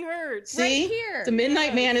fucking hurts. See, here. the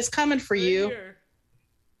Midnight Man is coming for you. Here.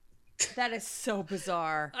 That is so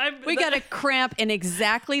bizarre. I'm- We got a cramp in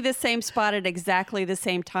exactly the same spot at exactly the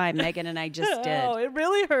same time. Megan and I just did. Oh, it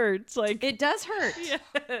really hurts. Like It does hurt. yes.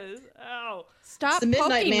 Ow. Stop The Midnight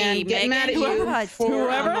poking Man me, getting Megan. mad at you God, for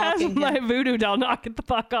Whoever has mocking my him. voodoo doll, knock it the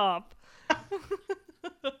fuck off.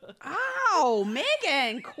 Ow,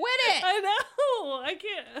 Megan, quit it. I know. I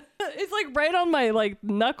can't. It's like right on my like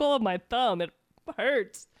knuckle of my thumb. It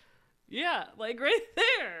hurts. Yeah, like right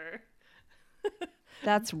there.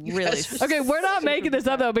 That's really guys are Okay, we're not making this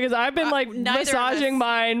up though because I've been like neither of massaging us.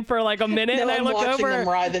 mine for like a minute, No, and I I'm look watching over them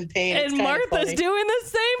writhe in pain. It's and kinda Martha's funny. doing the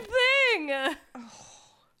same thing.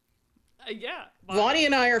 Yeah. Vonnie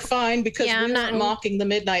and I are fine because Yeah, we I'm weren't not- mocking the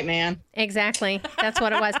Midnight Man. Exactly. That's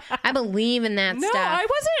what it was. I believe in that No, stuff. I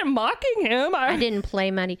wasn't mocking him. I didn't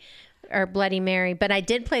play Bloody Mary, but I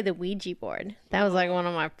did play the Ouija board. That was like one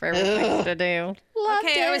of my favorite things to do. Loved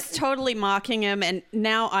Okay, it. I was totally mocking him, and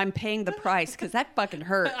now I'm paying the price because that fucking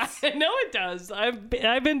hurts. I know it does. I've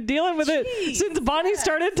been dealing with it since Bonnie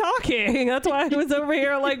started talking. That's why I was over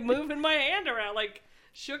here like moving my hand around, like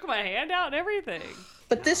shook my hand out and everything.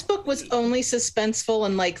 But this book was only suspenseful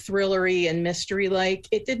and like thrillery and mystery like.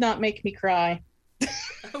 It did not make me cry.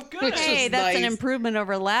 Oh, good. Which Hey, was that's an nice. improvement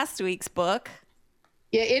over last week's book.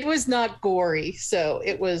 Yeah, it was not gory, so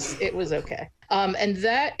it was okay. And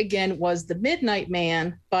that again was The Midnight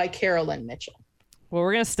Man by Carolyn Mitchell. Well,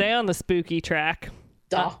 we're gonna stay on the spooky track.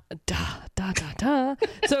 Duh. Da.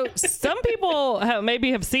 So some people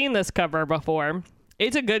maybe have seen this cover before.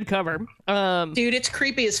 It's a good cover. Dude, it's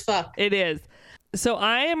creepy as fuck. It is. So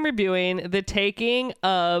I am reviewing The Taking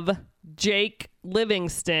of Jake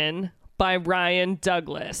Livingston by Ryan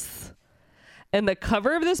Douglas. And the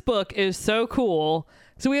cover of this book is so cool.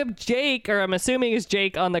 So we have Jake, or I'm assuming is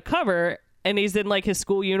Jake on the cover, and he's in like his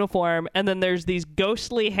school uniform. And then there's these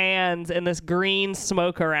ghostly hands and this green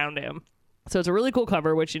smoke around him. So it's a really cool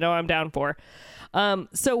cover, which you know I'm down for.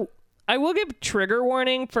 So I will give trigger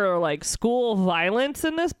warning for like school violence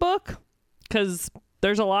in this book because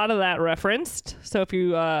there's a lot of that referenced. So if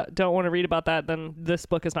you don't want to read about that, then this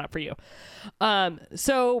book is not for you.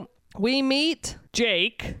 So we meet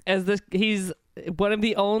Jake as he's one of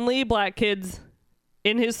the only black kids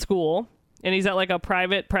in his school, and he's at like a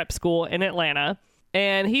private prep school in Atlanta,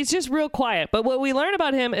 and he's just real quiet. But what we learn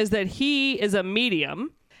about him is that he is a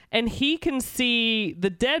medium, and he can see the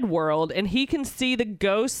dead world, and he can see the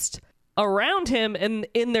ghost around him and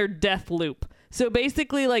in their death loop. So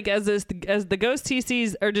basically, like as the ghosts he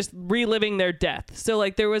sees are just reliving their death. So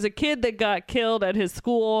like there was a kid that got killed at his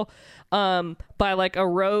school by like a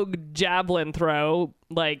rogue javelin throw,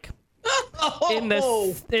 like in the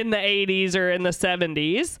 80s or in the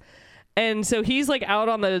 70s. And so he's like out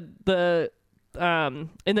on the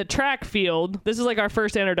in the track field. This is like our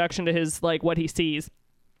first introduction to his like what he sees.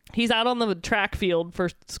 He's out on the track field for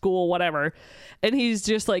school, whatever, and he's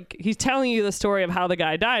just like he's telling you the story of how the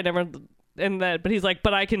guy died, but he's like,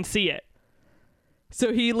 but I can see it.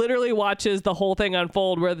 So he literally watches the whole thing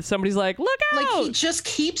unfold where somebody's like, look out! Like he just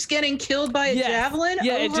keeps getting killed by a javelin.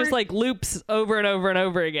 Yeah, it over- just like loops over and over and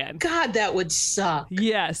over again. God, that would suck.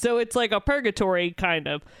 Yeah, so it's like a purgatory kind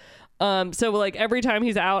of. So like every time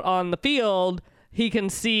he's out on the field, he can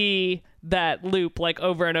see that loop like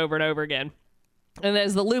over and over and over again. And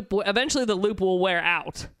as eventually the loop will wear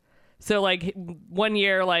out. So like one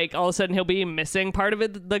year, like all of a sudden he'll be missing part of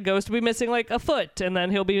it. The ghost will be missing like a foot, and then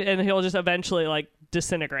he'll just eventually like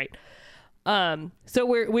disintegrate. So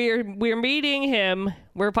we're meeting him.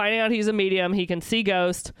 We're finding out he's a medium. He can see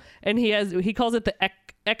ghosts, and he calls it the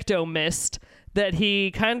ectomist, that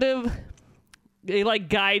he kind of it like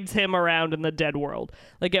guides him around in the dead world.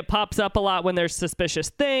 Like it pops up a lot when there's suspicious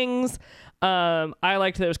things. I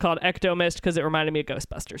liked that it was called Ectomist because it reminded me of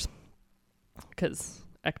Ghostbusters. Because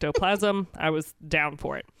ectoplasm, I was down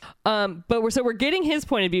for it. But we're getting his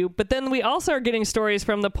point of view, but then we also are getting stories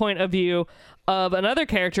from the point of view of another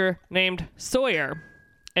character named Sawyer.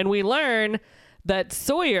 And we learn that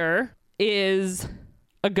Sawyer is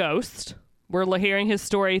a ghost. We're hearing his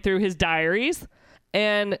story through his diaries.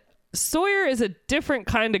 And Sawyer is a different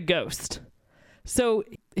kind of ghost. So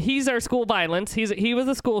he's our school violence. He was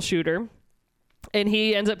a school shooter. And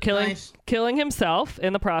he ends up Nice. killing himself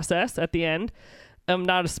in the process at the end.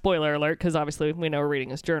 Not a spoiler alert, because obviously we know we're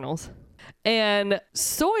reading his journals. And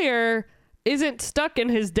Sawyer isn't stuck in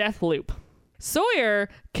his death loop. Sawyer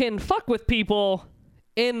can fuck with people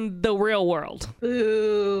in the real world.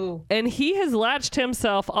 Ooh. And he has latched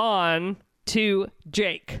himself on to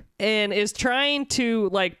Jake and is trying to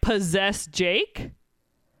like possess Jake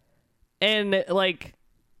and like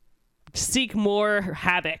seek more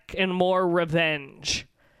havoc and more revenge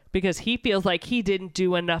because he feels like he didn't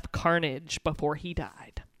do enough carnage before he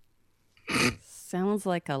died. Sounds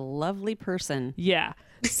like a lovely person. Yeah.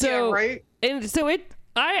 So Yeah, right? And so it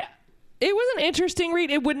was an interesting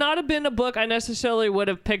read. It would not have been a book I necessarily would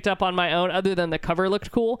have picked up on my own, other than the cover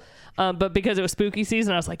looked cool. But because it was spooky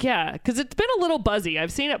season, I was like, yeah, because it's been a little buzzy.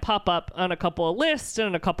 I've seen it pop up on a couple of lists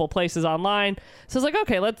and a couple of places online. So I was like,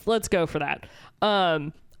 okay, let's go for that.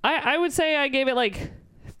 I would say I gave it like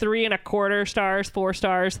 3.25 stars, 4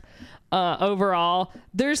 stars overall.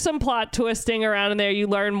 There's some plot twisting around in there. You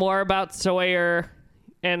learn more about Sawyer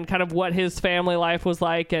and kind of what his family life was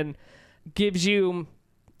like, and gives you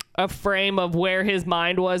a frame of where his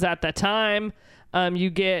mind was at the time. You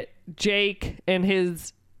get Jake and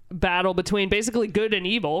his battle between basically good and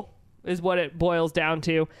evil is what it boils down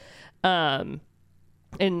to. And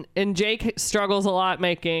Jake struggles a lot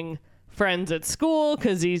making friends at school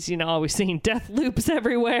because he's, always seeing death loops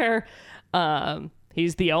everywhere.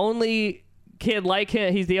 He's the only kid like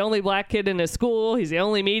him. He's the only black kid in his school. He's the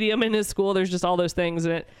only medium in his school. There's just all those things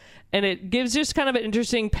in it. And it gives just kind of an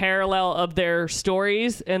interesting parallel of their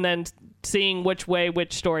stories and then seeing which way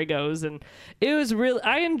which story goes. And it was really,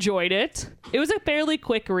 I enjoyed it. It was a fairly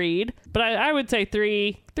quick read, but I would say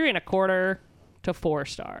 3.25 to 4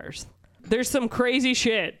 stars. There's some crazy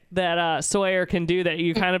shit that Sawyer can do that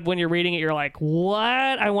you kind of, when you're reading it, you're like, what?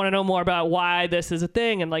 I want to know more about why this is a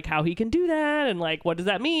thing and like how he can do that and like what does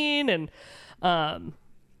that mean? And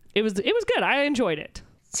it was good. I enjoyed it.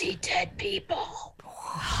 See dead people.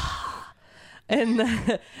 And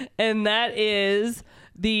that is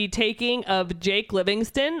The Taking of Jake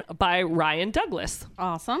Livingston by Ryan Douglas.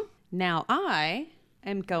 Awesome. Now I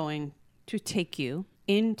am going to take you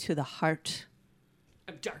into the heart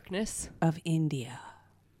Of darkness. of India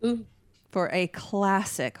for a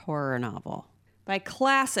classic horror novel. By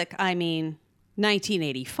classic, I mean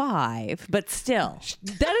 1985, but still.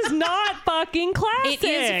 That is not fucking classic. It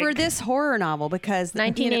is for this horror novel because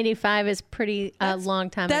 1985 is pretty long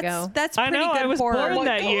time ago. That's I pretty know, good I was horror. born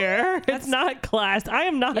that year. It's not class. I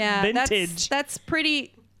am not vintage. That's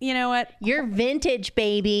pretty, you know what? You're vintage,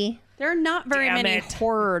 baby. There are not very Damn many it.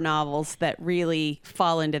 horror novels that really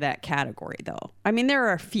fall into that category, though. I mean, there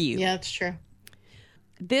are a few. Yeah, that's true.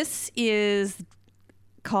 This is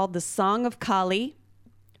called The Song of Kali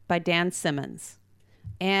by Dan Simmons.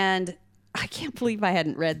 And I can't believe I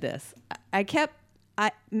hadn't read this.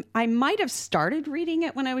 I might have started reading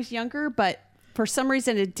it when I was younger, but for some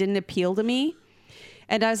reason it didn't appeal to me.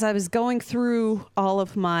 And as I was going through all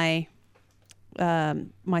of my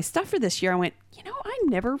my stuff for this year, I went,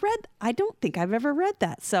 I don't think I've ever read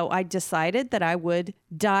that. So I decided that I would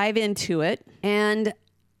dive into it. And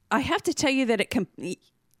I have to tell you that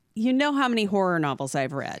you know how many horror novels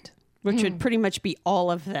I've read, which would pretty much be all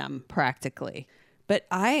of them practically. But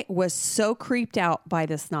I was so creeped out by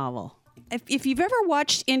this novel. If you've ever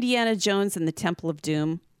watched Indiana Jones and the Temple of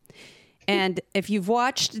Doom, and if you've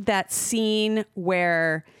watched that scene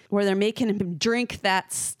where they're making him drink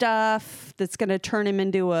that stuff that's going to turn him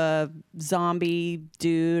into a zombie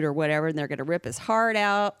dude or whatever, and they're going to rip his heart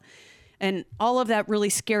out, and all of that really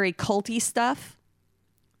scary culty stuff,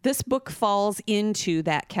 this book falls into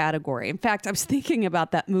that category. In fact, I was thinking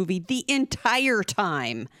about that movie the entire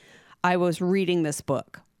time I was reading this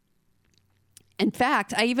book. In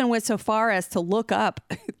fact, I even went so far as to look up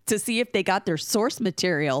to see if they got their source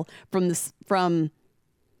material from this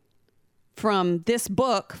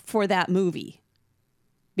book for that movie,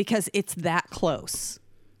 because it's that close.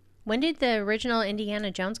 When did the original Indiana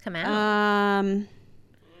Jones come out?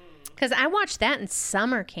 Because I watched that in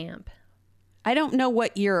summer camp. I don't know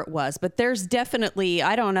what year it was, but there's definitely,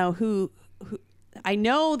 I don't know who I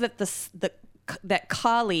know that that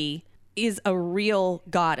Kali is a real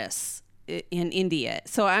goddess in India.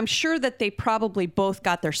 So I'm sure that they probably both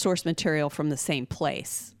got their source material from the same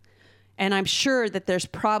place. And I'm sure that there's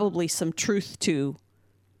probably some truth to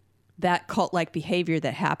that cult-like behavior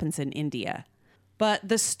that happens in India. But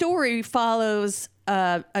the story follows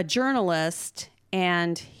a journalist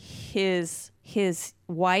and his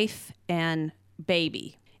wife and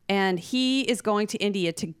baby. And he is going to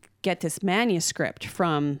India to get this manuscript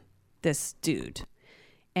from this dude.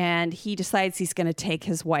 and he decides he's going to take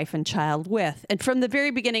his wife and child with. And from the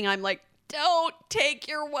very beginning, I'm like, don't take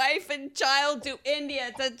your wife and child to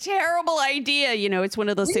India. It's a terrible idea. You know, it's one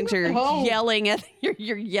of those things where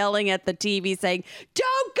you're yelling at the TV saying,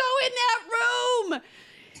 don't go in that room.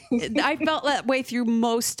 I felt that way through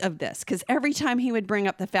most of this, because every time he would bring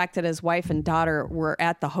up the fact that his wife and daughter were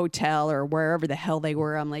at the hotel or wherever the hell they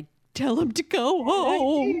were, I'm like, tell him to go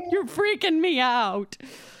home. You're freaking me out.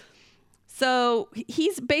 So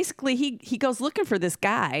he's basically, he goes looking for this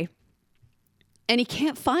guy, and he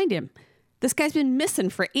can't find him. This guy's been missing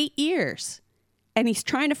for 8 years, and he's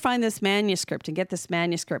trying to find this manuscript and get this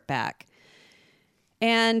manuscript back.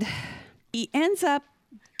 And he ends up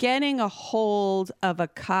getting a hold of a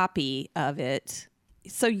copy of it.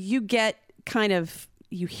 So you get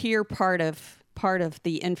you hear part of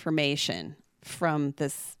the information from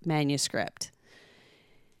this manuscript.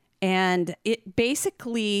 And it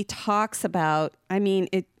basically talks about,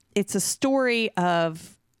 it's a story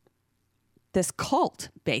of this cult,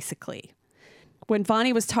 basically. When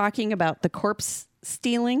Vonnie was talking about the corpse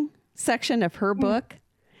stealing section of her book,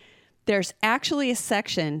 there's actually a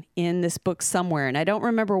section in this book somewhere, and I don't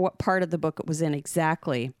remember what part of the book it was in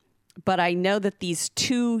exactly, but I know that these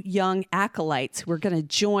two young acolytes were going to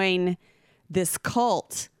join this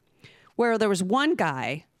cult, where there was one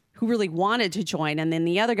guy who really wanted to join, and then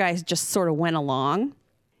the other guys just sort of went along.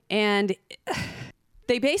 And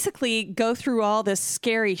they basically go through all this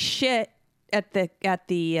scary shit at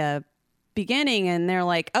the beginning, and they're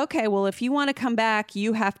like, okay, well, if you want to come back,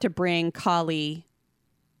 you have to bring Kali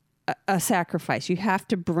a sacrifice. You have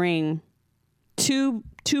to bring two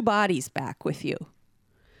bodies back with you.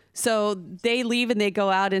 So they leave and they go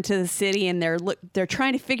out into the city, and they're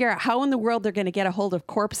trying to figure out how in the world they're going to get a hold of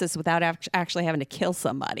corpses without actually having to kill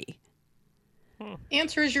somebody.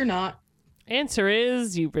 Answer is you're not. Answer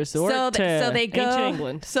is you resort to ancient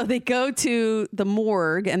England. So they go to the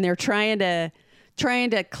morgue, and they're trying to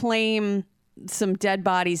claim some dead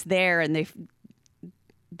bodies there, and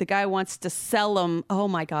the guy wants to sell them. Oh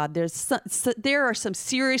my God, there are some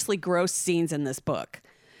seriously gross scenes in this book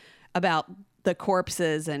about the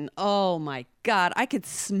corpses, and oh my God, I could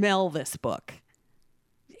smell this book.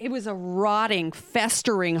 It was a rotting,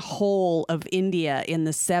 festering hole of India in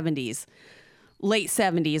the 70s, late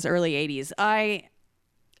 70s, early 80s.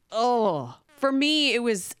 For me, it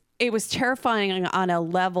was terrifying on a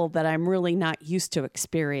level that I'm really not used to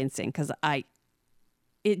experiencing, because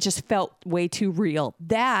it just felt way too real.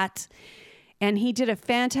 That, and he did a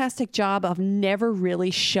fantastic job of never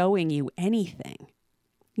really showing you anything.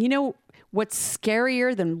 You know what's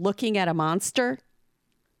scarier than looking at a monster?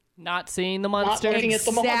 Not seeing the monster. Not looking at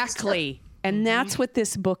the monster. Exactly. And that's what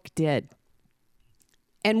this book did.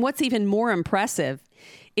 And what's even more impressive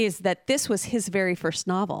is that this was his very first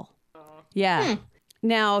novel. Yeah.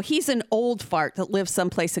 Now, he's an old fart that lives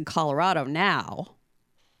someplace in Colorado now.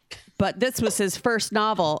 But this was his first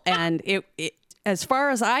novel, and it, as far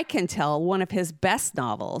as I can tell, one of his best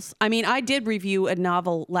novels. I mean, I did review a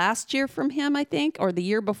novel last year from him, I think, or the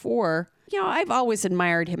year before. You know, I've always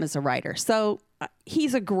admired him as a writer, so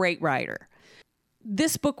he's a great writer.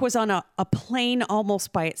 This book was on a plane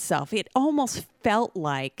almost by itself. It almost felt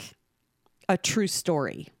like a true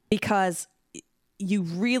story, because you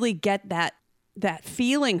really get that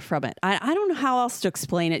feeling from it. I don't know how else to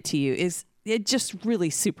explain it to you. It just really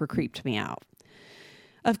super creeped me out.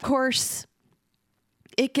 Of course,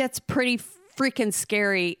 it gets pretty freaking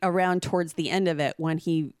scary around towards the end of it when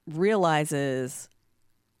he realizes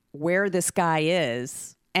where this guy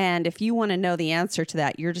is. And if you want to know the answer to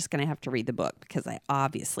that, you're just going to have to read the book, because I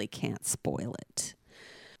obviously can't spoil it.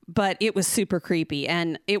 But it was super creepy,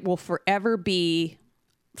 and it will forever be,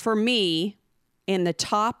 for me, in the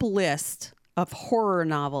top list of horror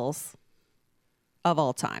novels of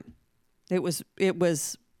all time. It was,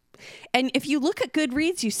 and if you look at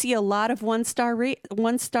Goodreads, you see a lot of one-star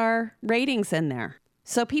ratings in there.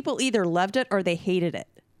 So people either loved it or they hated it.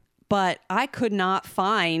 But I could not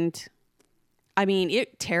find,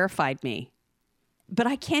 it terrified me. But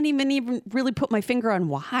I can't even really put my finger on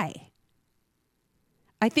why.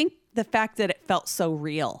 I think the fact that it felt so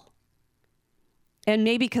real. And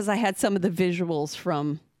maybe because I had some of the visuals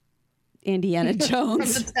from Indiana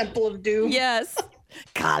Jones. From the Temple of Doom. Yes.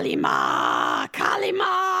 Kalima!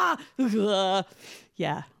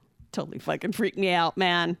 Yeah, totally fucking freaked me out,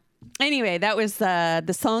 man. Anyway, that was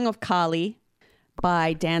The Song of Kali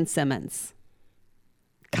by Dan Simmons.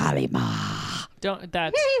 Kalima.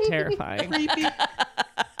 That's terrifying. Creepy.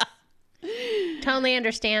 Totally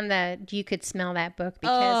understand that you could smell that book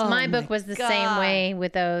because my book was the same God. way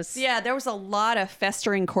with those. Yeah, there was a lot of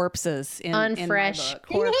festering corpses in my Unfresh book.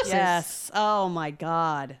 corpses. Yes. Oh my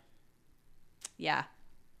God. Yeah.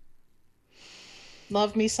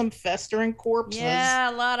 Love me some festering corpses. Yeah,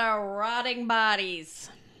 a lot of rotting bodies.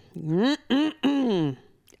 Mm-mm-mm.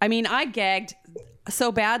 I mean, I gagged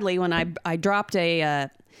so badly when I dropped I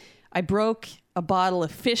broke a bottle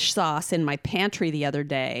of fish sauce in my pantry the other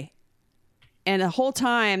day. And the whole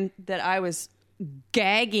time that I was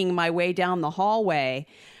gagging my way down the hallway,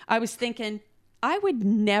 I was thinking I would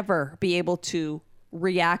never be able to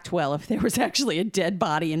react well if there was actually a dead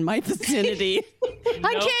body in my vicinity.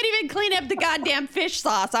 I can't even clean up the goddamn fish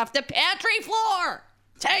sauce off the pantry floor.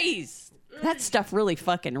 Jeez. That stuff really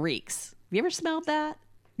fucking reeks. Have you ever smelled that?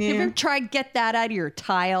 Yeah. You ever tried get that out of your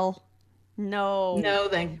tile? No. No,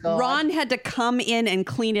 thank God. Ron had to come in and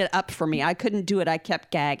clean it up for me. I couldn't do it. I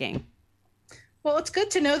kept gagging. Well, it's good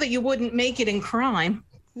to know that you wouldn't make it in crime,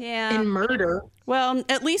 Yeah. in murder. Well,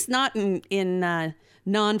 at least not in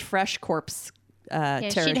non-fresh corpse Yeah,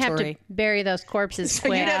 territory. she'd have to bury those corpses So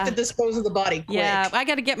quick. you'd have to dispose of the body quick. Yeah, I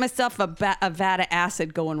got to get myself a vat of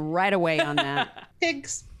acid going right away on that.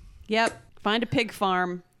 Pigs. Yep. Find a pig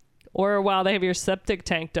farm. Or while they have your septic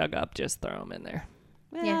tank dug up, just throw them in there.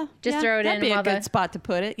 Well, Yeah, just throw it that'd in be a while good the- spot to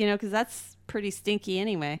put it, because that's pretty stinky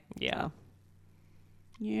anyway. Yeah.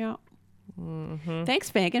 Yeah.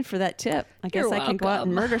 Thanks, Megan, for that tip. I guess You're I can go out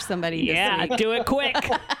and welcome. murder somebody this Yeah, week. do it quick.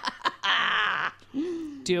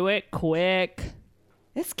 Do it quick.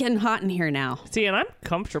 It's getting hot in here now. See, and I'm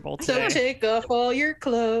comfortable So today. take off all your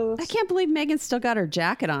clothes. I can't believe Megan's still got her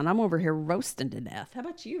jacket on. I'm over here roasting to death. How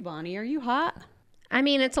about you, Bonnie? Are you hot? I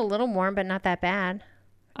mean, it's a little warm, but not that bad.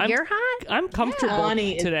 You're hot? I'm comfortable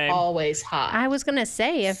Bonnie today. is always hot. I was going to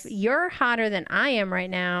say, if you're hotter than I am right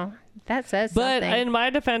now, that says But something. in my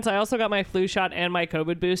defense, I also got my flu shot and my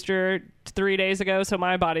COVID booster 3 days ago, so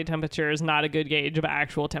my body temperature is not a good gauge of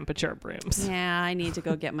actual temperature of rooms. Yeah, I need to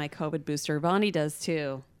go get my COVID booster. Bonnie does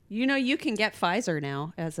too. You can get Pfizer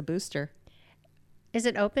now as a booster. Is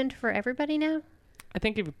it opened for everybody now? I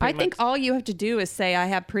think if you I think all you have to do is say I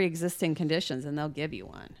have pre-existing conditions, and they'll give you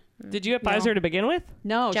one. Did you have Pfizer to begin with?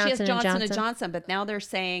 No, she has Johnson & Johnson Johnson. & Johnson, but now they're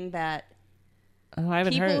saying that Oh, I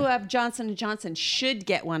haven't people heard. who have Johnson & Johnson should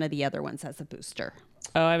get one of the other ones as a booster.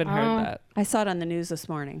 Oh, I haven't heard that. I saw it on the news this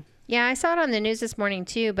morning. Yeah, I saw it on the news this morning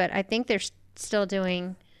too, but I think they're still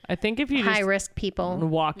doing I think if you high just risk people.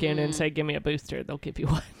 walk in and say, "Give me a booster," they'll give you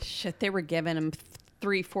one. Shit, they were giving them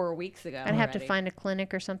 3-4 weeks ago. I'd have to already. find a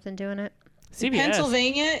clinic or something doing it. CVS.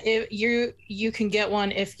 Pennsylvania, you can get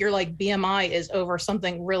one if your BMI is over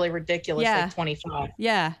something really ridiculous, Yeah. like 25.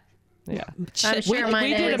 Yeah. Yeah, I'm sure mine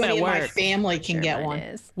we did is. them at Everybody in my work. family can Sure get mine one.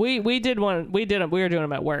 is. we did one. We were doing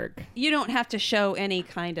them at work. You don't have to show any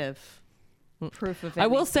kind of proof of I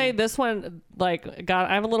will anything. say this one, I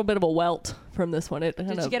have a little bit of a welt from this one. Did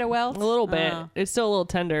you get a welt? A little bit. Oh. It's still a little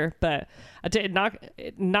tender, but it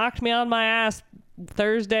knocked me on my ass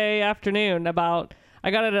Thursday afternoon. I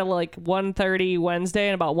got it at 1:30 Wednesday,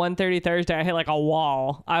 and about 1:30 Thursday, I hit a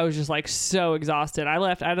wall. I was just so exhausted.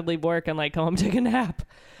 I had to leave work and come home, take a nap.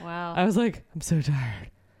 Wow. I was like, I'm so tired.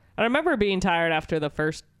 I remember being tired after the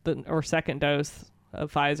first or second dose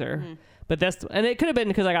of Pfizer. But it could have been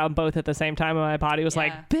because I got them both at the same time, and my body was Yeah.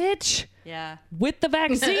 like, bitch, Yeah. with the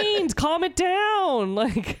vaccines, calm it down.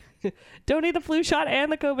 Don't need the flu shot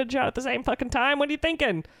and the COVID shot at the same fucking time. What are you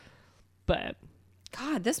thinking? But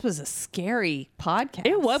God, this was a scary podcast.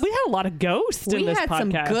 it was. We had a lot of ghosts in We this had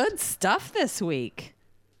some podcast. good stuff this week.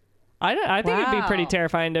 I think it'd be pretty Wow.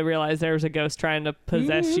 terrifying to realize there was a ghost trying to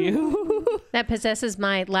possess you. That possesses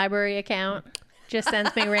my library account. Just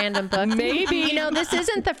sends me random books. Maybe. This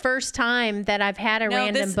isn't the first time that I've had a No,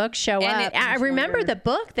 random this- book show and up. it I was remember weird. the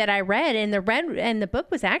book that I read, and the book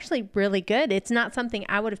was actually really good. It's not something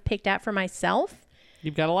I would have picked out for myself,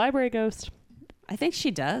 You've got a library ghost. I think she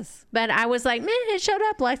does. but I was like, man, it showed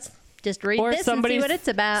up. Let's just read this and see what it's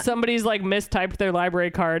about. Somebody's mistyped their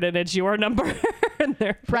library card and it's your number. And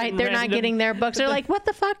they're Right, putting they're not random- getting their books. They're like, what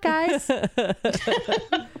the fuck, guys?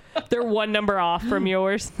 They're one number off from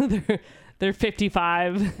yours. They're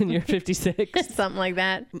 55 and you're 56. Something like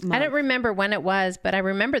that. I don't remember when it was, but I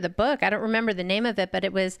remember the book. I don't remember the name of it, but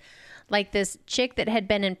it was like this chick that had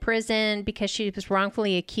been in prison because she was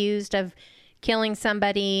wrongfully accused of killing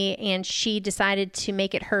somebody, and she decided to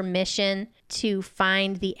make it her mission to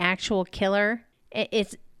find the actual killer.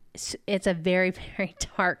 It's a very, very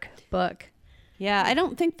dark book. Yeah, I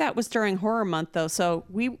don't think that was during horror month though. So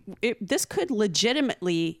this could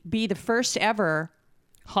legitimately be the first ever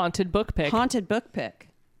Haunted book pick. haunted book pick.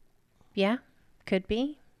 Yeah, could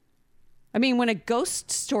be. I mean, when a ghost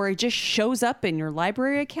story just shows up in your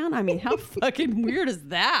library account, I mean, how fucking weird is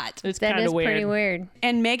that? It's That kind is of weird. pretty weird.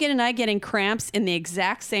 And Megan and I getting cramps in the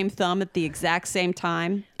exact same thumb at the exact same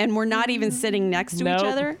time, and we're not even sitting next to each Nope.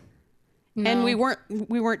 other. And we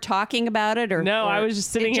weren't talking about it, or No, or I was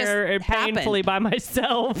just sitting it just here painfully happened. by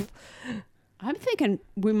myself. I'm thinking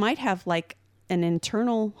we might have like an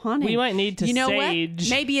internal haunting. We might need to you know sage. What?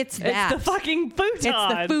 Maybe it's that. It's the fucking futon. It's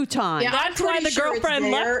the futon. Yeah, That's I'm why pretty the sure it's girlfriend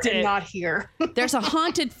there left and it. not here. There's a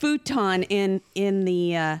haunted futon in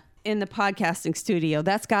the podcasting studio.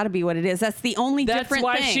 That's got to be what it is. That's the only That's different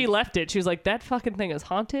why thing. she left it. She was like, that fucking thing is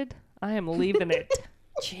haunted. I am leaving it.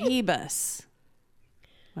 Jeebus.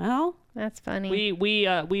 Well, That's funny.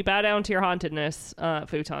 We bow down to your hauntedness,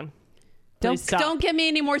 futon. Please stop. don't give me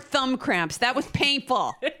any more thumb cramps. That was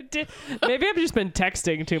painful. Maybe I've just been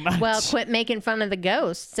texting too much. Well, quit making fun of the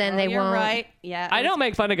ghosts, and they You're won't. right. Yeah. I don't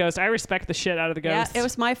make fun of ghosts. I respect the shit out of the Yeah, ghosts. it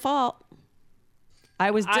was my fault. I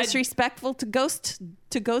was I- disrespectful to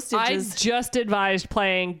ghostages. I just advised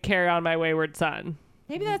playing "Carry On My Wayward Son."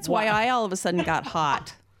 Maybe that's why I all of a sudden got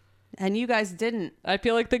hot, and you guys didn't. I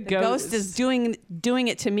feel like the Ghost is doing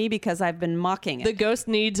it to me because I've been mocking it. the ghost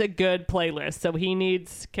needs a good playlist, so he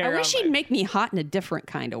needs I "Carry wish On." he'd make me hot in a different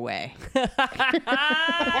kind of way.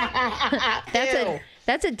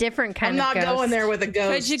 That's a different kind I'm not of ghost. going there with a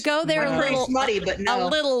ghost. Could you go there I'm a pretty little, smutty, but no. a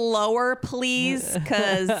little lower, please?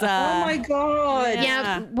 Because Oh my god. Yeah.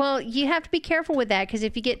 Yeah, well, you have to be careful with that because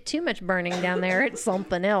if you get too much burning down there, it's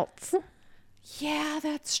something else. yeah,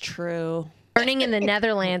 that's true. Burning in the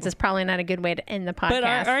Netherlands is probably not a good way to end the podcast. But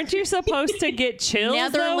aren't you supposed to get chills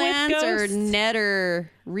Netherlands though, or with ghosts?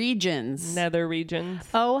 Nether regions? Nether regions?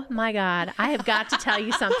 Oh my God, I have got to tell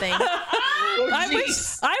you something.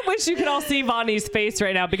 I wish you could all see Vonnie's face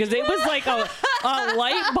right now because it was like a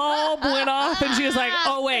light bulb went off and she was like,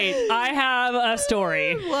 "Oh wait, I have a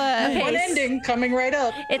story." Okay, One ending coming right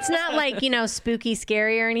up. it's not like, spooky,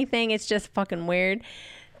 scary or anything. It's just fucking weird.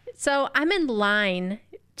 So I'm in line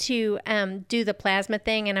to do the plasma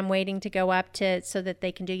thing, and I'm waiting to go up so that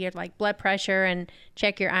they can do your like blood pressure and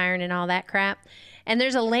check your iron and all that crap. And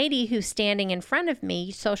there's a lady who's standing in front of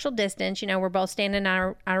me, social distance. We're both standing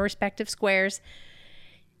on our respective squares.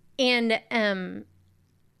 And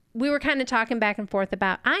we were kind of talking back and forth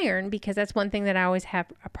about iron because that's one thing that I always have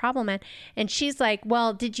a problem at. And she's like,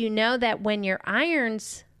 well, did you know that when your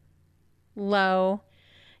iron's low,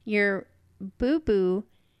 your boo-boo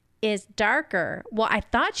is darker? Well, I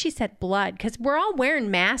thought she said blood because we're all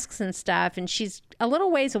wearing masks and stuff, and she's a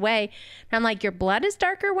little ways away. And I'm like, your blood is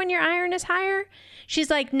darker when your iron is higher? She's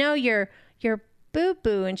like, no, your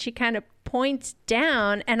boo-boo. And she kind of points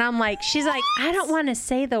down, and I'm like, she's like, I don't want to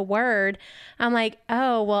say the word. I'm like,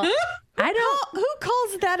 oh, well, I don't. Who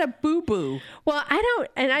calls that a boo boo? Well, I don't.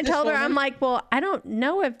 And I told her, I'm like, well, I don't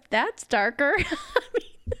know if that's darker. I mean,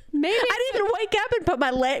 Maybe I didn't even wake up and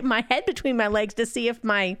put my head between my legs to see if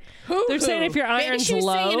my They're saying if your iron's she was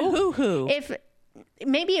saying low. hoo hoo. if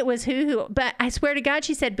maybe it was hoo, but I swear to God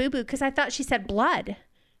she said boo boo because I thought she said blood.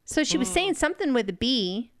 So she was saying something with a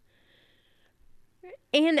B.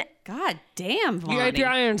 And God damn, Vonnie. If your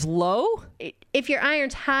iron's low, if your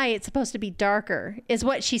iron's high, it's supposed to be darker, is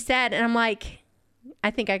what she said. And I'm like,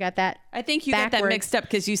 I think I got that. I think you got that backwards. mixed up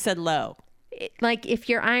because you said low. Like if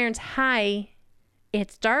your iron's high,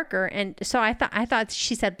 it's darker. And so I thought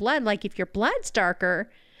she said blood. Like if your blood's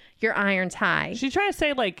darker, your iron's high. she's trying to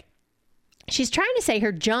say like She's trying to say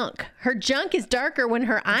her junk. Her junk is darker when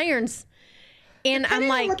her iron's. And Depending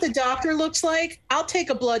I'm on like, what the doctor looks like, I'll take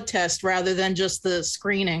a blood test rather than just the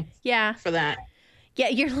screening yeah. for that. Yeah,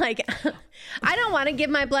 you're like, I don't want to give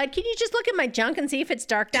my blood. Can you just look at my junk and see if it's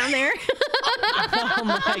dark down there? oh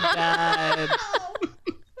my god. Oh my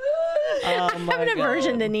I have an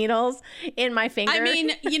aversion to needles in my finger. I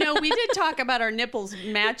mean, we did talk about our nipples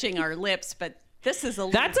matching our lips, but this is a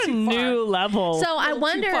little That's a too far. new level. so I little too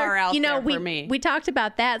wonder, far out there we for me. we talked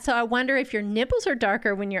about that. So I wonder if your nipples are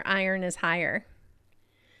darker when your iron is higher.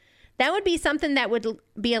 That would be something that would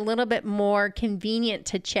be a little bit more convenient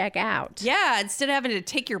to check out. Yeah, instead of having to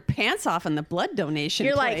take your pants off in the blood donation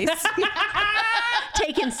You're place. like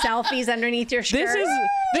taking selfies underneath your skirt.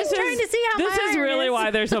 this is trying to see how this my is iron really is. why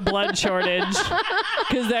there's a blood shortage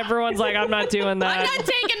because everyone's like, I'm not doing that. I'm not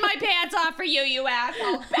taking my pants off for you, you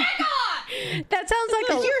asshole. Back off! That sounds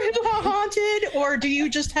like Is your hoo-ha haunted, or do you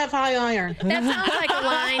just have high iron? that sounds like a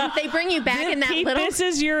line. They bring you back in that Pete, little. this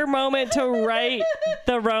is your moment to write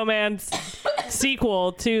the romance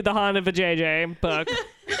sequel to the Haunted of JJ book.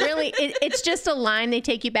 Really, it's just a line. They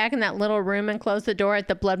take you back in that little room and close the door at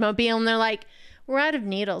the Bloodmobile, and they're like, We're out of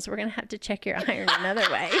needles. We're going to have to check your iron another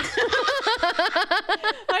way.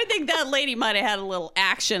 I think that lady might have had a little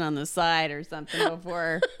action on the side or something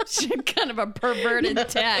before. She had kind of a perverted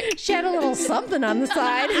tech. She had a little something on the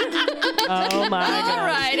side. Oh my All god.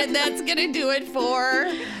 right, and that's going to do it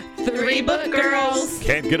for 3 Book Girls.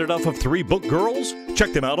 Can't get enough of 3 Book Girls?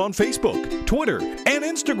 Check them out on Facebook, Twitter, and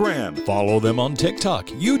Instagram. Follow them on TikTok,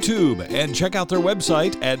 YouTube, and check out their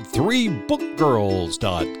website at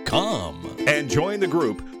 3bookgirls.com. And join the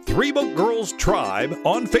group 3 Book Girls Tribe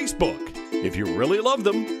on Facebook. If you really love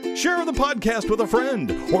them, share the podcast with a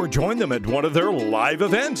friend or join them at one of their live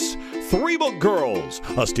events. 3 Book Girls,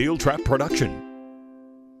 a Steel Trap production.